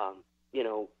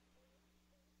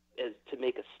 as to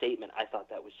make a statement, I thought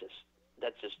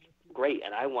that's just great,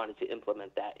 and I wanted to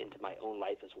implement that into my own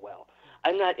life as well.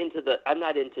 I'm not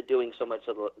into doing so much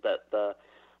of the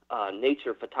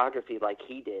nature photography like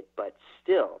he did, but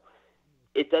still,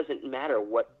 it doesn't matter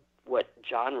what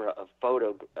genre of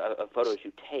photos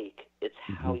you take. It's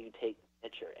how you take the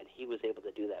picture, and he was able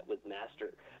to do that with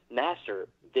master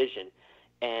vision,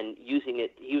 and using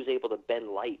it, he was able to bend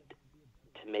light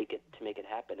to make it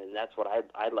happen, and that's what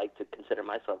I like to consider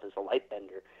myself as a light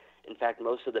bender. In fact,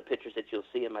 most of the pictures that you'll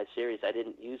see in my series, I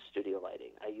didn't use studio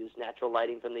lighting. I used natural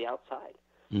lighting from the outside,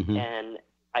 and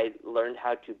I learned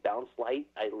how to bounce light.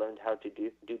 I learned how to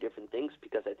do different things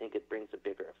because I think it brings a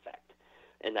bigger effect,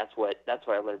 and that's what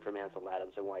I learned from Ansel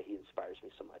Adams and why he inspires me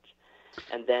so much.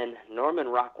 And then Norman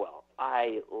Rockwell.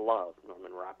 I love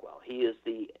Norman Rockwell. He is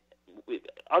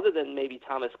other than maybe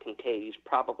Thomas Kinkade, he's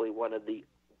probably one of the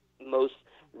most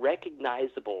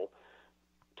recognizable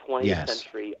 20th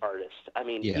century artists. I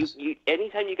mean,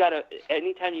 anytime you got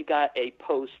a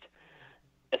post,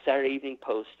 a Saturday Evening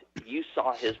Post, you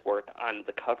saw his work on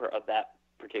the cover of that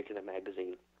particular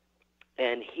magazine,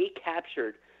 and he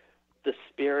captured the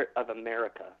spirit of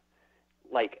America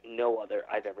like no other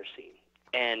I've ever seen.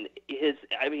 And his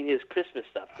Christmas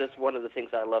stuff. That's one of the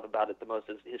things I love about it the most.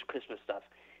 Is his Christmas stuff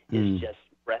is just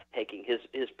breathtaking.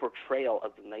 His portrayal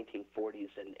of the 1940s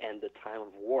and the time of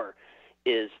war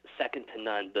is second to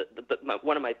none.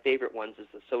 One of my favorite ones is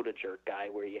the soda jerk guy,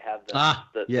 where you have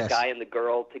the guy and the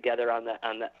girl together on the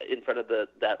in front of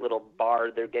that little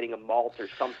bar. They're getting a malt or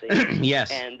something.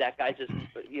 Yes. And that guy just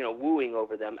wooing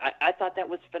over them. I thought that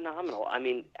was phenomenal. I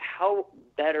mean, how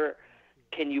better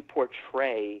can you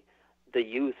portray the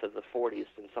youth of the 40s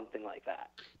than something like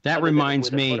that? That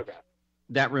reminds me.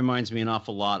 That reminds me an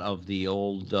awful lot of the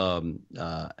old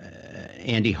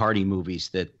Andy Hardy movies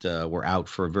that were out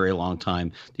for a very long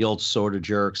time, the old Soda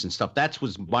Jerks and stuff. That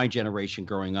was my generation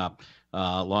growing up,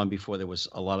 long before there was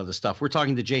a lot of the stuff. We're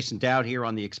talking to Jason Dowd here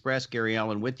on The Express. Gary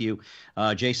Allen with you.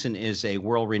 Jason is a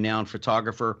world-renowned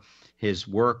photographer. His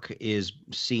work is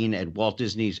seen at Walt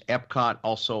Disney's Epcot,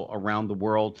 also around the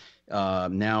world,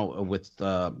 now with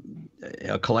a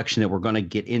collection that we're going to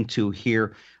get into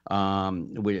here.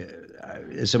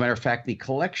 As a matter of fact, the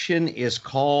collection is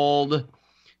called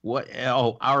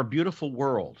Our Beautiful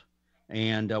World.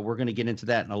 And we're going to get into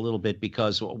that in a little bit,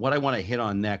 because what I want to hit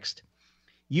on next,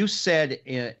 you said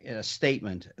in a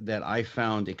statement that I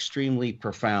found extremely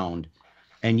profound,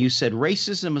 and you said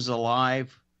racism is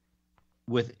alive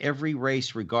with every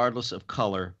race, regardless of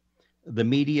color. The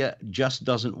media just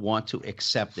doesn't want to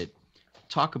accept it.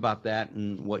 Talk about that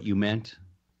and what you meant.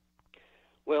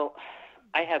 Well,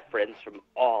 I have friends from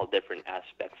all different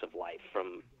aspects of life,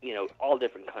 from all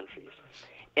different countries,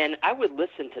 and I would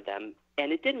listen to them,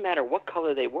 and it didn't matter what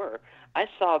color they were. I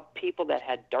saw people that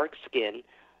had dark skin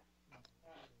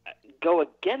go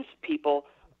against people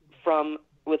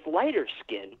with lighter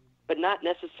skin, but not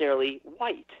necessarily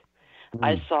white.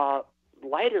 I saw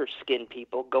lighter skinned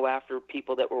people go after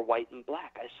people that were white and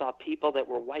black. I saw people that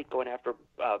were white going after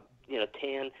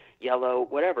tan, yellow,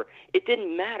 whatever. It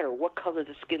didn't matter what color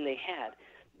the skin they had.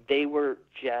 They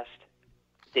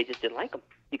just didn't like them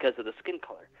because of the skin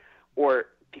color or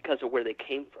because of where they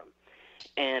came from.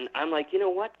 And I'm like, you know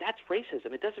what? That's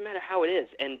racism. It doesn't matter how it is.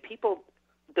 And people,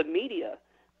 the media,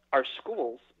 our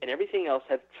schools, and everything else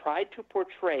have tried to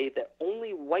portray that only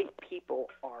white people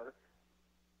are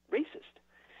racist.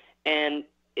 And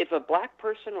if a black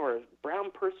person or a brown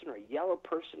person or a yellow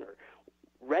person or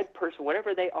red person,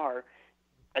 whatever they are,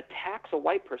 attacks a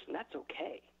white person, that's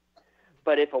okay.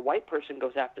 But if a white person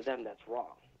goes after them, that's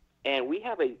wrong. And we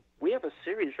have a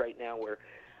series right now where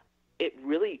it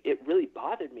really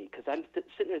bothered me, because I'm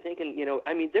sitting there thinking,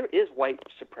 there is white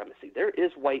supremacy, there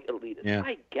is white elitism. Yeah.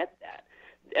 I get that.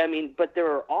 But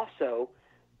there are also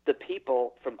the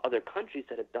people from other countries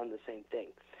that have done the same thing.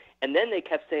 And then they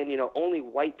kept saying, only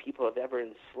white people have ever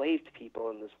enslaved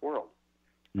people in this world.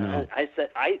 No. I said,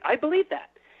 I believe that,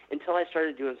 until I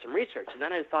started doing some research. And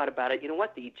then I thought about it. You know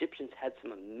what? The Egyptians had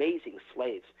some amazing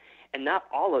slaves, and not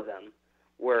all of them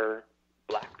were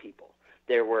black people.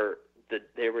 There were the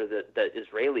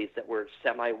Israelis that were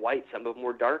semi-white. Some of them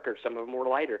were darker. Some of them were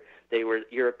lighter. They were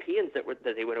Europeans that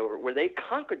they went over. Where they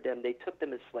conquered them, they took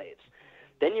them as slaves.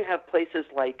 Then you have places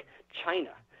like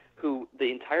China, who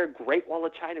the entire Great Wall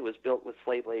of China was built with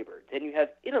slave labor. Then you have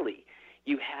Italy.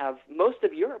 You have most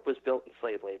of Europe was built in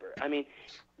slave labor.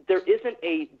 There isn't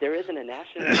a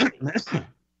nationality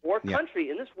or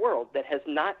country in this world that has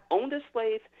not owned a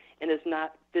slave and has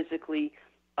not physically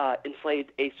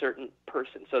enslaved a certain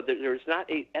person. So there's not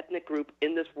an ethnic group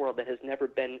in this world that has never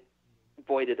been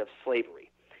voided of slavery.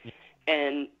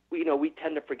 And we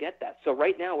tend to forget that. So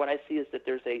right now, what I see is that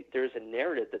there's a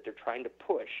narrative that they're trying to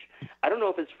push. I don't know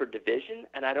if it's for division,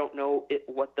 and I don't know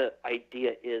what the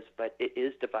idea is, but it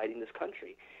is dividing this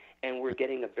country, and we're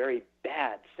getting a very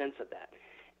bad sense of that.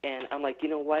 And I'm like, you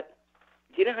know what?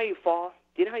 Do you know how you fall?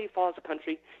 Do you know how you fall as a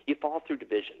country? You fall through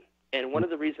division. And one of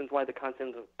the reasons why the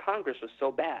content of Congress was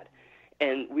so bad,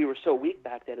 and we were so weak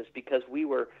back then, is because we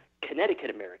were Connecticut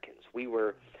Americans, we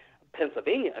were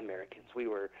Pennsylvania Americans, we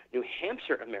were New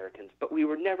Hampshire Americans, but we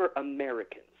were never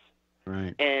Americans.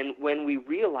 Right. And when we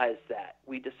realized that,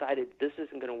 we decided this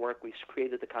isn't going to work. We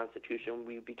created the Constitution.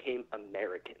 We became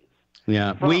Americans.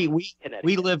 Yeah, we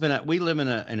live in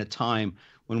a time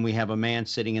when we have a man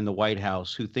sitting in the White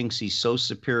House who thinks he's so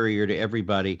superior to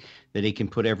everybody that he can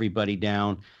put everybody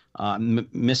down.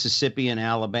 Mississippi and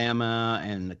Alabama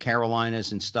and the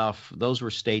Carolinas and stuff, those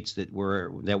were states that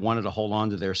wanted to hold on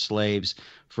to their slaves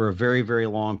for a very, very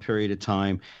long period of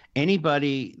time.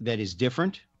 Anybody that is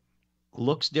different,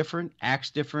 looks different, acts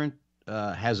different,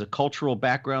 has a cultural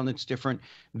background that's different,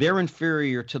 they're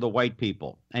inferior to the white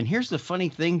people. And here's the funny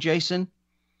thing, Jason.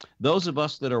 Those of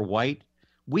us that are white,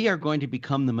 we are going to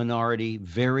become the minority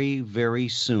very, very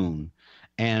soon.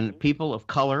 And people of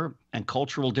color and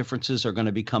cultural differences are going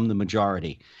to become the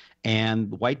majority.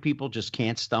 And white people just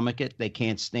can't stomach it. They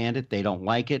can't stand it. They don't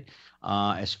like it.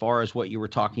 As far as what you were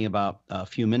talking about a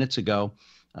few minutes ago,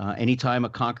 anytime a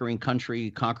conquering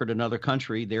country conquered another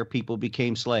country, their people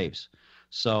became slaves.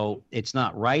 So it's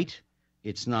not right.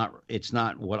 It's not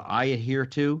what I adhere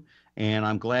to. And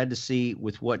I'm glad to see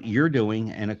with what you're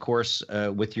doing, and of course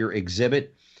with your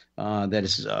exhibit that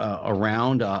is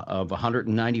around of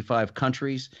 195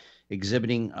 countries,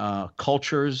 exhibiting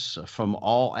cultures from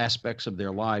all aspects of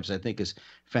their lives, I think is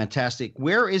fantastic.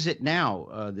 Where is it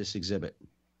now, this exhibit?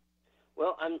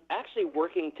 Well, I'm actually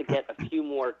working to get a few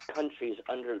more countries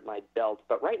under my belt,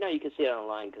 but right now you can see it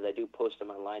online because I do post them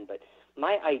online. But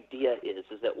my idea is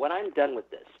that when I'm done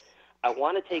with this, I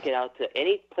want to take it out to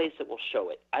any place that will show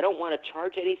it. I don't want to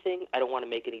charge anything. I don't want to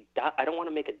make I don't want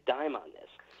to make a dime on this.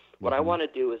 What I want to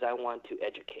do is I want to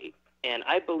educate, and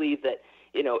I believe that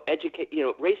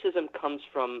racism comes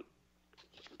from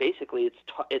basically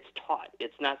it's taught.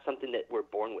 It's not something that we're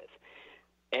born with,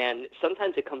 and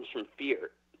sometimes it comes from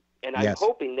fear. And I'm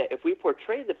hoping that if we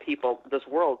portray this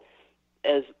world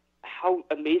as how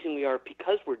amazing we are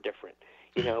because we're different,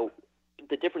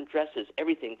 the different dresses,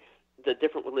 everything, the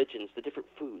different religions, the different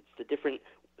foods, the different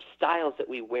styles that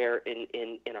we wear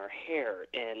in our hair,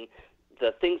 and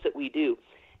the things that we do,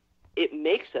 it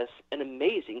makes us an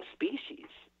amazing species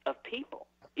of people.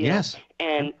 Yes.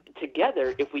 And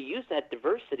together, if we use that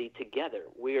diversity together,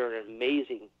 we are an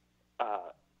amazing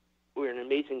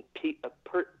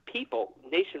people,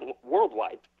 nation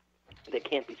worldwide that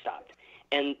can't be stopped.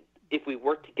 And if we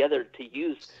work together to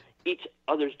use each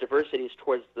other's diversities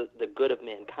towards the good of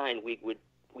mankind, we would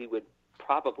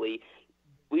probably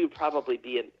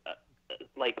be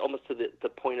like almost to the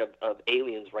point of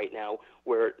aliens right now,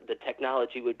 where the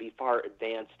technology would be far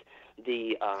advanced.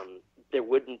 There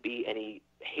wouldn't be any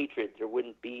hatred. There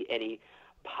wouldn't be any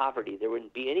poverty. There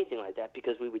wouldn't be anything like that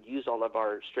because we would use all of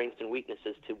our strengths and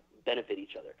weaknesses to benefit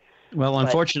each other. Well,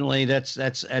 unfortunately,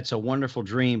 that's a wonderful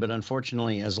dream. But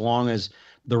unfortunately, as long as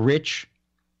the rich,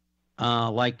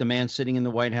 like the man sitting in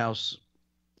the White House,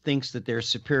 thinks that they're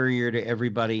superior to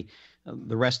everybody,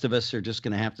 the rest of us are just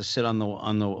going to have to sit on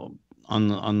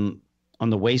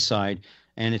the wayside.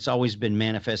 And it's always been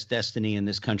manifest destiny in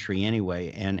this country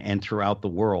anyway, and throughout the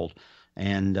world.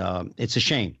 And it's a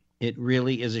shame. It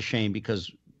really is a shame,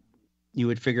 because you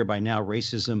would figure by now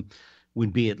racism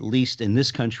would be, at least in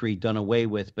this country, done away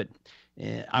with. But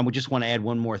I would just want to add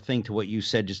one more thing to what you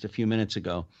said just a few minutes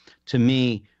ago. To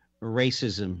me,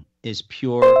 racism is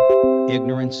pure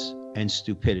ignorance and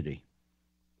stupidity.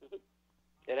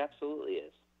 It absolutely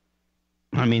is.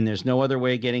 I mean, there's no other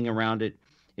way of getting around it.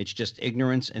 It's just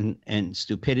ignorance and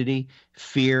stupidity,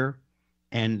 fear,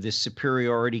 and this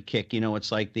superiority kick.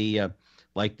 It's like the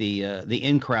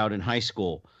in crowd in high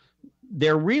school.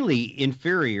 They're really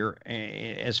inferior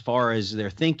as far as their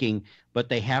thinking, but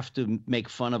they have to make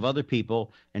fun of other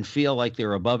people and feel like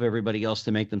they're above everybody else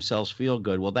to make themselves feel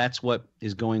good. Well, that's what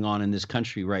is going on in this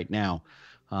country right now,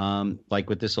 like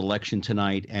with this election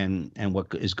tonight and what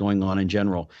is going on in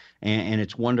general. And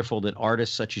it's wonderful that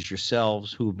artists such as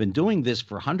yourselves, who've been doing this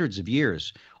for hundreds of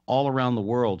years all around the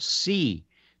world, see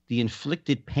the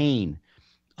inflicted pain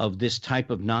of this type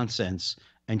of nonsense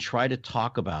and try to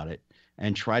talk about it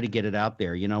and try to get it out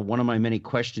there. One of my many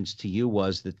questions to you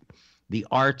was that the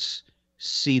arts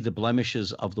see the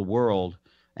blemishes of the world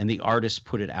and the artists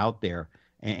put it out there.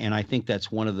 And I think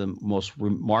that's one of the most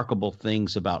remarkable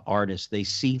things about artists. They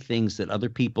see things that other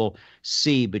people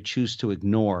see but choose to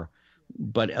ignore.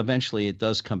 But eventually it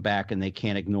does come back and they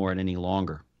can't ignore it any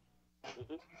longer.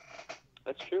 Hmm.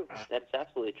 That's true. That's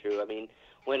absolutely true. I mean,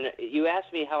 when you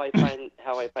asked me how I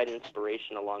find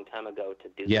inspiration a long time ago to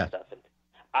do this Yeah. stuff, and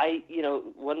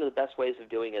one of the best ways of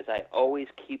doing it is I always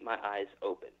keep my eyes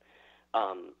open.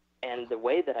 And the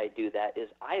way that I do that is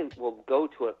I will go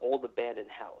to an old abandoned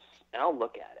house and I'll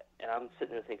look at it and I'm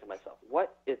sitting there thinking to myself,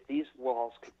 what if these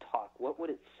walls could talk? What would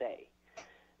it say?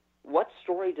 What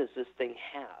story does this thing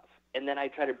have? And then I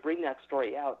try to bring that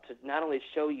story out to not only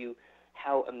show you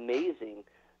how amazing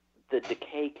the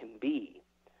decay can be,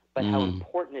 but how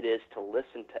important it is to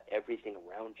listen to everything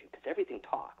around you, because everything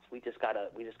talks. We just gotta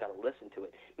listen to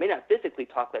it. It may not physically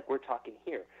talk like we're talking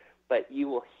here, but you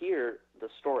will hear the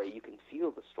story. You can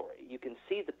feel the story. You can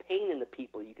see the pain in the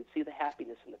people. You can see the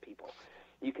happiness in the people.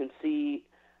 You can see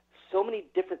so many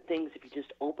different things if you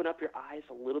just open up your eyes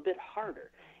a little bit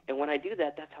harder. And when I do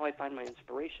that, that's how I find my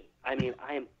inspiration. I mean,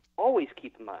 I am always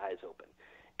keeping my eyes open.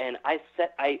 And I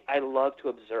love to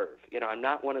observe. I'm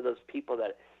not one of those people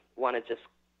that want to just,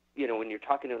 when you're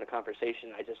talking in a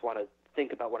conversation, I just want to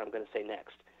think about what I'm going to say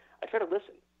next. I try to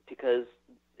listen because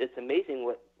it's amazing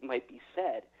what might be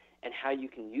said and how you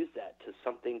can use that to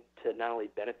something to not only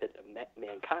benefit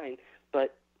mankind,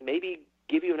 but maybe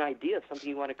give you an idea of something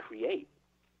you want to create.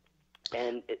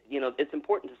 And, it's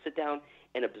important to sit down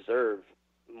and observe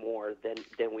more than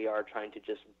we are trying to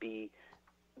just be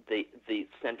the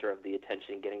center of the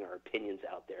attention and getting our opinions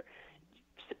out there.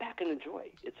 Sit back and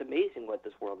enjoy. It's amazing what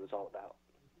this world is all about.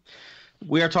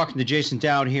 We are talking to Jason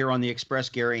Dowd here on the Express.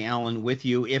 Gary Allen with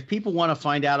you. If people want to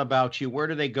find out about you, where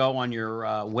do they go on your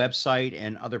website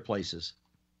and other places?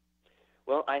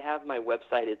 Well, I have my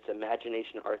website. It's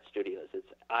Imagination Art Studios. It's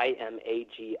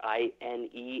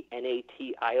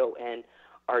IMAGINENATION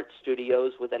Art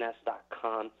Studios with an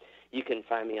S.com. You can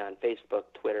find me on Facebook,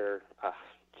 Twitter,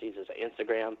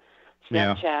 Instagram,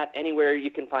 Snapchat, anywhere you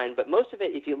can find. But most of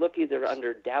it, if you look either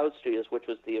under Dowd Studios, which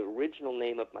was the original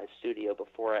name of my studio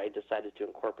before I decided to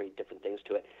incorporate different things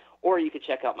to it, or you could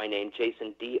check out my name,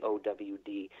 Jason,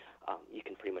 D-O-W-D. You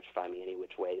can pretty much find me any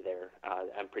which way there.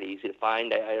 I'm pretty easy to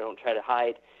find. I don't try to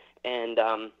hide. And,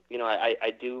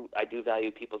 I do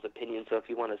value people's opinions. So if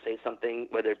you want to say something,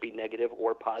 whether it be negative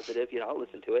or positive, I'll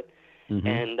listen to it. Mm-hmm.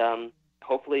 And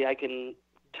hopefully I can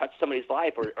touch somebody's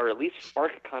life or at least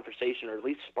spark a conversation or at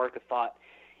least spark a thought,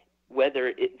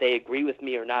 whether they agree with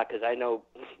me or not, because I know,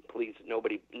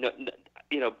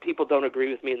 people don't agree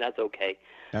with me, and that's okay.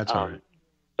 That's all right.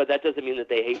 But that doesn't mean that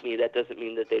they hate me. That doesn't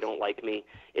mean that they don't like me.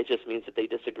 It just means that they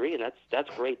disagree, and that's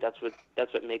great. That's what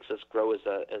makes us grow as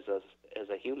a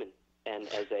human and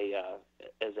as a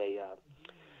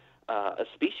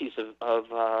species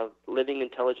of living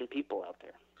intelligent people out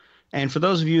there. And for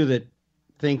those of you that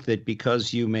think that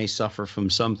because you may suffer from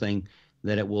something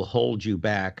that it will hold you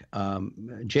back,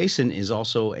 Jason is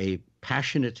also a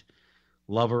passionate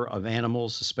lover of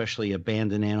animals, especially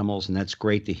abandoned animals, and that's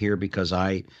great to hear because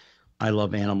I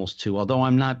love animals too. Although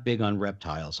I'm not big on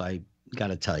reptiles, I got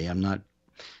to tell you,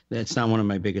 that's not one of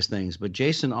my biggest things. But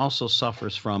Jason also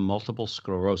suffers from multiple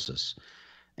sclerosis,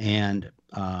 and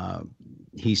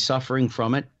he's suffering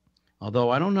from it.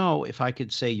 Although I don't know if I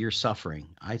could say you're suffering.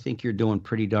 I think you're doing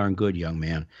pretty darn good, young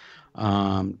man.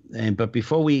 But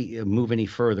before we move any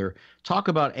further, talk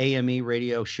about AME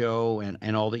radio show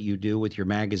and all that you do with your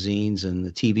magazines and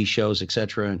the TV shows,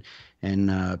 etc.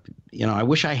 And I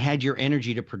wish I had your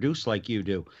energy to produce like you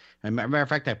do. As a matter of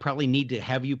fact, I probably need to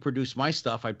have you produce my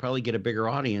stuff. I'd probably get a bigger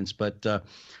audience. But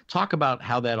talk about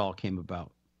how that all came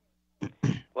about.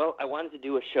 Well, I wanted to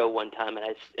do a show one time, and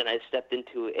I stepped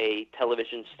into a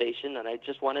television station, and I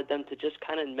just wanted them to just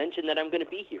kind of mention that I'm going to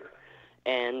be here.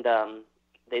 And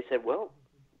they said, well,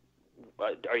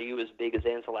 are you as big as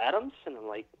Ansel Adams? And I'm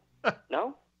like,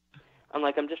 no. I'm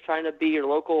like, I'm just trying to be your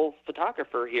local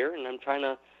photographer here, and I'm trying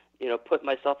to, put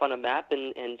myself on a map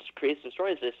and create some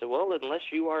stories. They said, well,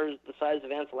 unless you are the size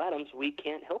of Ansel Adams, we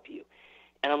can't help you.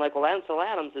 And I'm like, well, Ansel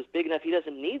Adams is big enough. He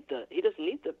doesn't need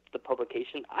the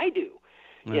publication. I do.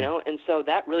 Right. And so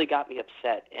that really got me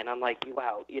upset. And I'm like,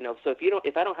 wow, so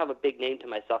if I don't have a big name to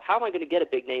myself, how am I going to get a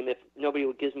big name if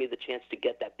nobody gives me the chance to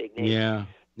get that big name? Yeah.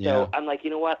 So I'm like,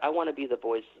 you know what? I want to be the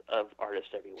voice of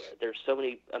artists everywhere. There's so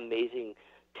many amazing,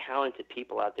 talented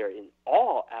people out there in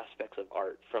all aspects of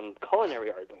art, from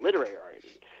culinary art to literary art,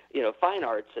 and, fine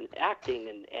arts and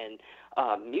acting and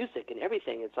music and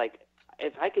everything. It's like,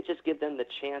 if I could just give them the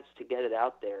chance to get it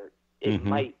out there, it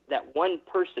might, that one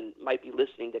person might be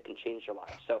listening that can change their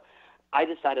life. So I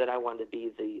decided I wanted to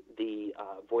be the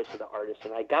voice of the artist,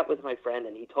 and I got with my friend,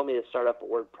 and he told me to start up a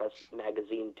WordPress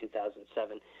magazine in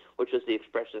 2007, which was the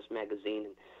Expressionist magazine.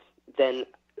 And then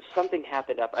something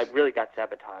happened I really got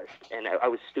sabotaged, and I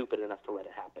was stupid enough to let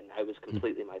it happen. I was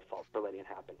completely my fault for letting it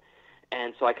happen.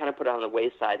 And so I kind of put it on the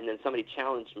wayside, and then somebody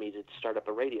challenged me to start up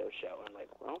a radio show. I'm like,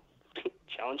 well,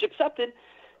 challenge accepted.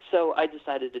 So I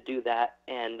decided to do that,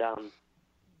 and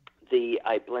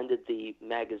I blended the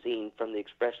magazine from the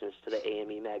Expressionist to the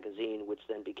AME magazine, which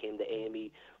then became the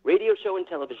AME radio show and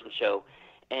television show.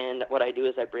 And what I do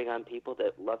is I bring on people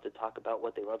that love to talk about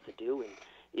what they love to do,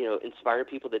 and inspire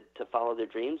people to follow their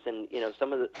dreams. And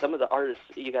some of the artists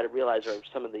you got to realize are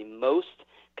some of the most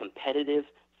competitive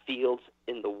fields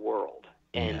in the world,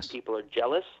 and Yes. people are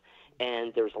jealous.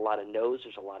 And there's a lot of no's,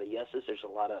 there's a lot of yeses, there's a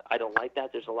lot of I don't like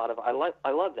that, there's a lot of I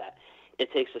love that.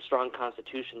 It takes a strong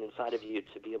constitution inside of you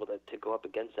to be able to go up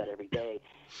against that every day.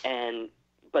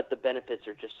 But the benefits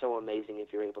are just so amazing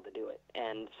if you're able to do it.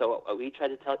 And so we try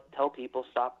to tell people,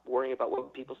 stop worrying about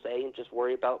what people say and just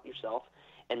worry about yourself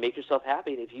and make yourself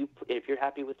happy. And if you're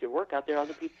happy with your work out there,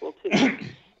 other people will too.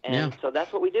 And so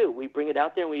that's what we do. We bring it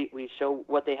out there, and we show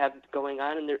what they have going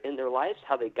on in their lives,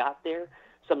 how they got there,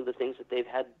 some of the things that they've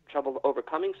had trouble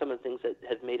overcoming, some of the things that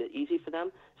have made it easy for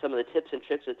them, some of the tips and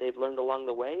tricks that they've learned along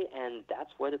the way, and that's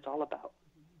what it's all about.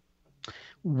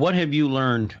 What have you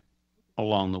learned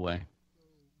along the way?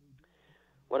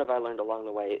 What have I learned along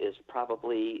the way is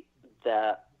probably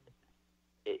that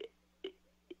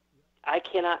I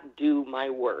cannot do my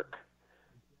work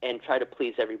and try to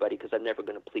please everybody, because I'm never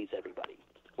going to please everybody.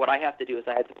 What I have to do is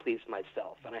I have to please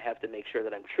myself, and I have to make sure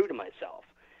that I'm true to myself.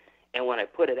 And when I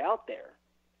put it out there,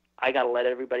 I got to let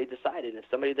everybody decide it. If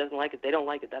somebody doesn't like it, they don't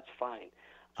like it. That's fine.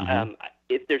 Mm-hmm.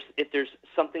 If there's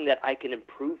something that I can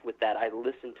improve with that, I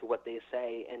listen to what they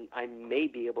say, and I may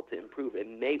be able to improve. It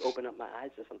may open up my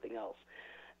eyes to something else.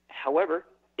 However,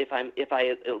 if I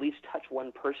at least touch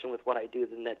one person with what I do,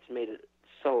 then that's made it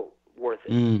so worth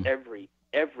it.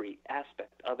 Every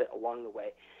aspect of it along the way,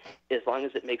 as long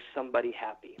as it makes somebody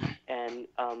happy. And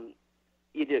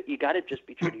you got to just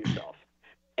be true to yourself.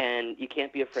 And you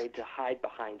can't be afraid to hide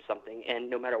behind something. And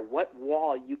no matter what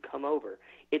wall you come over,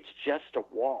 it's just a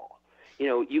wall.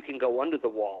 You can go under the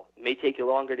wall. It may take you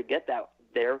longer to get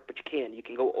there, but you can. You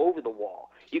can go over the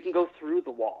wall. You can go through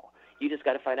the wall. You just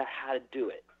got to find out how to do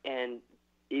it. And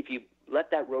if you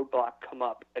let that roadblock come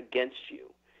up against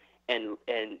you, and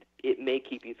it may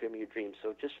keep you from your dreams.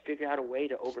 So just figure out a way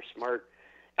to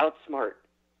outsmart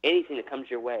anything that comes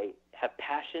your way. Have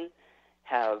passion,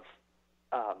 have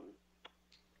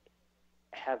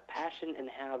passion, and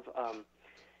have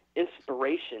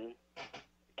inspiration.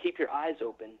 Keep your eyes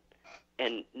open,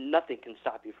 and nothing can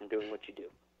stop you from doing what you do,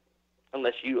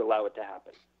 unless you allow it to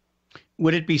happen.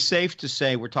 Would it be safe to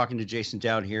say, we're talking to Jason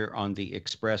Dowd here on the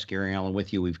Express, Gary Allen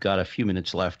with you. We've got a few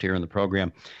minutes left here in the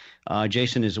program.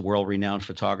 Jason is a world-renowned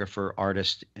photographer,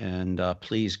 artist, and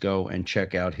please go and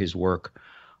check out his work.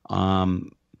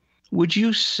 Would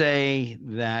you say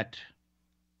that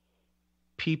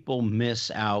people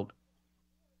miss out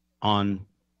on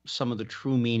some of the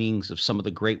true meanings of some of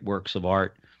the great works of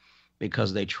art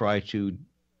because they try to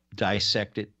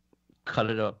dissect it, cut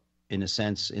it up in a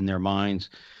sense in their minds,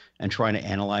 and trying to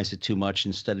analyze it too much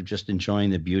instead of just enjoying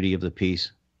the beauty of the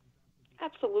piece?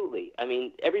 Absolutely. I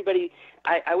mean, everybody.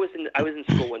 I was in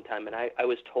school one time, and I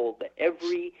was told that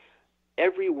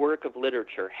every work of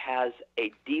literature has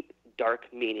a deep, dark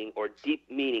meaning or deep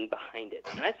meaning behind it.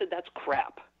 And I said, that's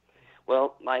crap.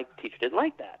 Well, my teacher didn't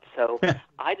like that, so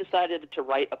I decided to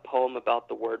write a poem about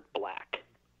the word black,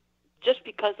 just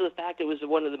because of the fact it was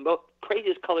one of the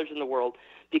craziest colors in the world,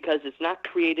 because it's not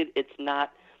created, it's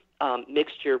not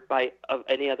mixture of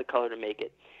any other color to make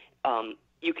it.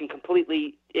 You can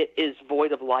it is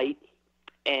void of light,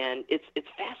 and it's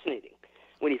fascinating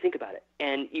when you think about it.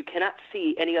 And you cannot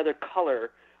see any other color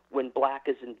when black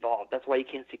is involved. That's why you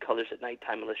can't see colors at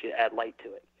nighttime unless you add light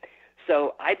to it.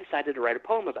 So I decided to write a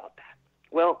poem about that.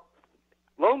 Well,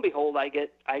 lo and behold, I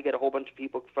get a whole bunch of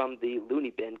people from the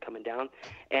loony bin coming down,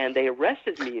 and they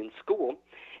arrested me in school,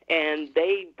 and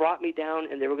they brought me down,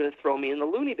 and they were going to throw me in the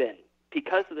loony bin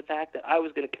because of the fact that I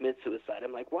was going to commit suicide.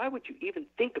 I'm like, why would you even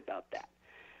think about that?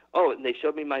 Oh, and they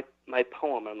showed me my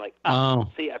poem. I'm like,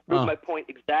 see, I proved my point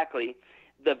exactly.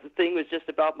 The thing was just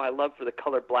about my love for the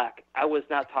color black. I was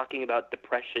not talking about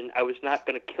depression. I was not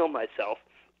going to kill myself.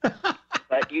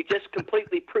 But you just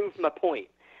completely proved my point.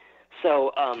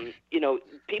 So,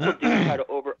 people do try to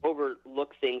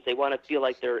overlook things. They want to feel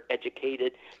like they're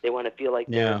educated. They want to feel like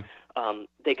they're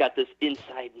they got this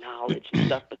inside knowledge and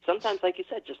stuff. But sometimes, like you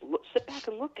said, just sit back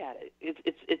and look at it.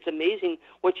 It's amazing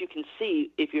what you can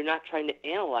see if you're not trying to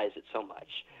analyze it so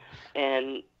much.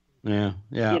 And yeah.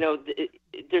 You know,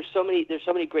 there's so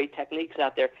many great techniques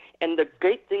out there. And the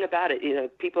great thing about it, you know,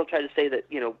 people try to say that,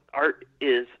 you know, art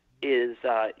is you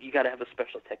got to have a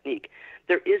special technique.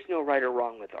 There is no right or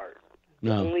wrong with art.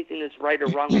 No. The only thing that's right or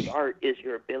wrong with art is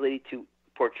your ability to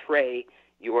portray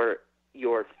your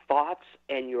thoughts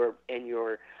and your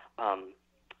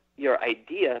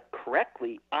idea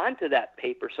correctly onto that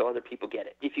paper so other people get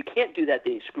it. If you can't do that,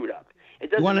 then you screwed up. It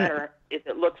doesn't matter if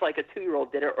it looks like a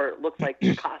 2-year-old did it or it looks like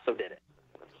Picasso did it.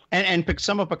 And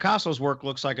some of Picasso's work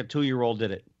looks like a 2-year-old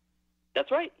did it. That's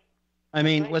right. I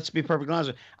mean, let's be perfectly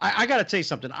honest. I got to tell you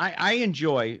something. I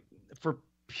enjoy, for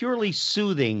purely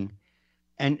soothing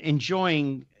and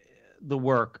enjoying the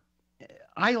work,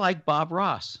 I like Bob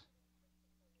Ross.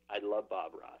 I love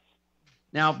Bob Ross.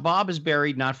 Now, Bob is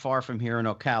buried not far from here in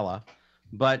Ocala,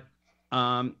 but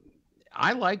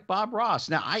I like Bob Ross.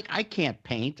 Now, I can't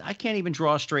paint. I can't even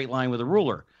draw a straight line with a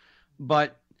ruler,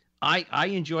 but I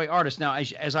enjoy artists. Now,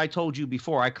 as I told you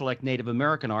before, I collect Native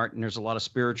American art, and there's a lot of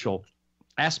spiritual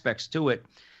aspects to it.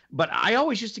 But I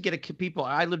always used to get people.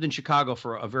 I lived in Chicago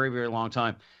for a very, very long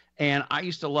time, and I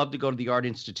used to love to go to the Art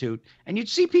Institute, and you'd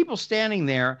see people standing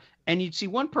there, and you'd see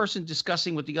one person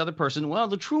discussing with the other person, well,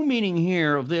 the true meaning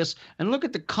here of this, and look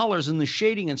at the colors and the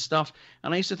shading and stuff.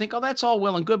 And I used to think, oh, that's all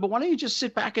well and good, but why don't you just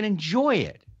sit back and enjoy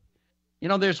it? You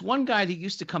know, there's one guy that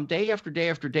used to come day after day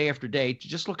after day after day to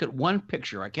just look at one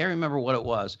picture. I can't remember what it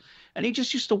was. And he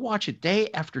just used to watch it day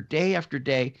after day after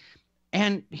day.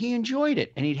 And he enjoyed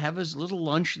it. And he'd have his little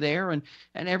lunch there, and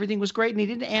everything was great. And he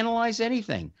didn't analyze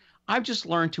anything. I've just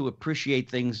learned to appreciate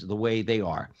things the way they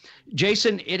are.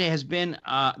 Jason, it has been,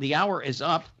 the hour is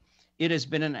up. It has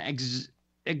been an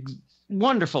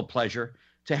wonderful pleasure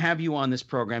to have you on this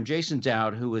program. Jason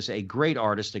Dowd, who is a great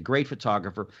artist, a great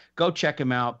photographer. Go check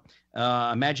him out.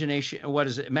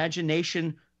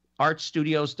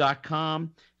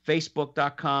 imaginationartstudios.com,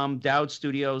 facebook.com, Dowd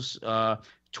Studios,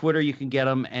 Twitter, you can get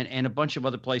him, and a bunch of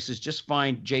other places. Just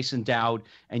find Jason Dowd,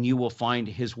 and you will find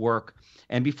his work.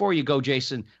 And before you go,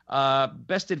 Jason,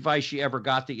 best advice you ever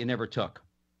got that you never took?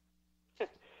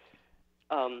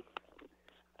 I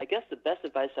guess the best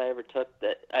advice I ever took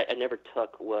that I never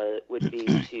took would be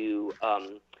to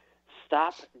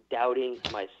stop doubting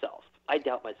myself. I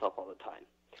doubt myself all the time.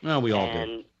 Well, we all do.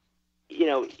 And you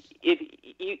know, if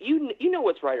you know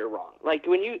what's right or wrong. Like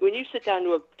when you sit down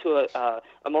to a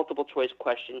multiple choice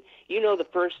question, you know the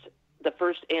first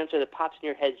answer that pops in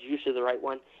your head is usually the right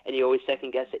one, and you always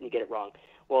second guess it and you get it wrong.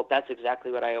 Well, that's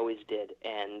exactly what I always did,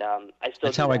 and I still.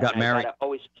 That's how I got married.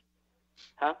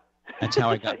 Huh? That's how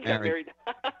I got married.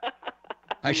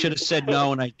 I should have said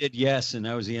no, and I did yes, and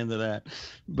that was the end of that.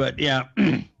 But yeah,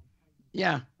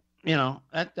 yeah, you know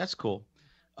that's cool.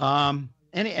 At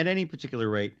any particular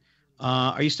rate.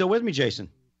 Are you still with me, Jason?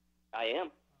 I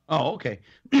am. Oh, okay.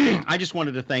 I just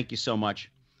wanted to thank you so much.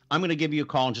 I'm going to give you a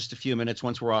call in just a few minutes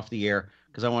once we're off the air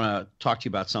because I want to talk to you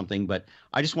about something. But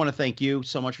I just want to thank you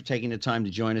so much for taking the time to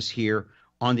join us here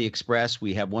on the Express.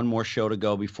 We have one more show to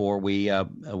go before we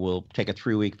will take a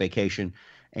 3-week vacation.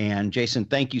 And Jason,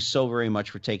 thank you so very much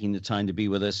for taking the time to be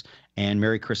with us. And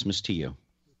Merry Christmas to you.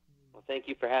 Well, thank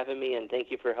you for having me, and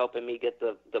thank you for helping me get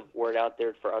the word out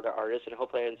there for other artists, and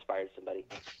hopefully I inspired somebody.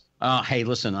 Hey,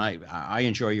 listen, I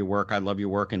enjoy your work. I love your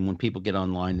work. And when people get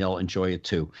online, they'll enjoy it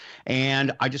too.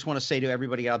 And I just want to say to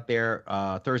everybody out there,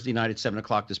 Thursday night at 7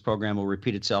 o'clock, this program will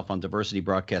repeat itself on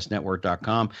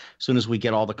diversitybroadcastnetwork.com. As soon as we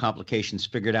get all the complications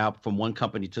figured out from one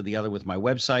company to the other with my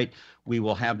website, we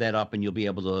will have that up and you'll be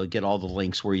able to get all the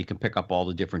links where you can pick up all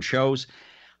the different shows.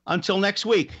 Until next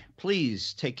week,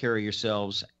 please take care of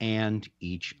yourselves and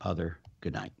each other.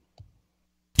 Good night.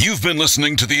 You've been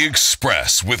listening to The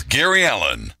Express with Gary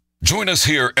Allen. Join us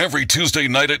here every Tuesday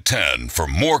night at 10 for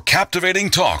more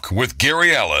captivating talk with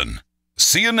Gary Allen.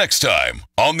 See you next time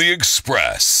on The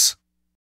Express.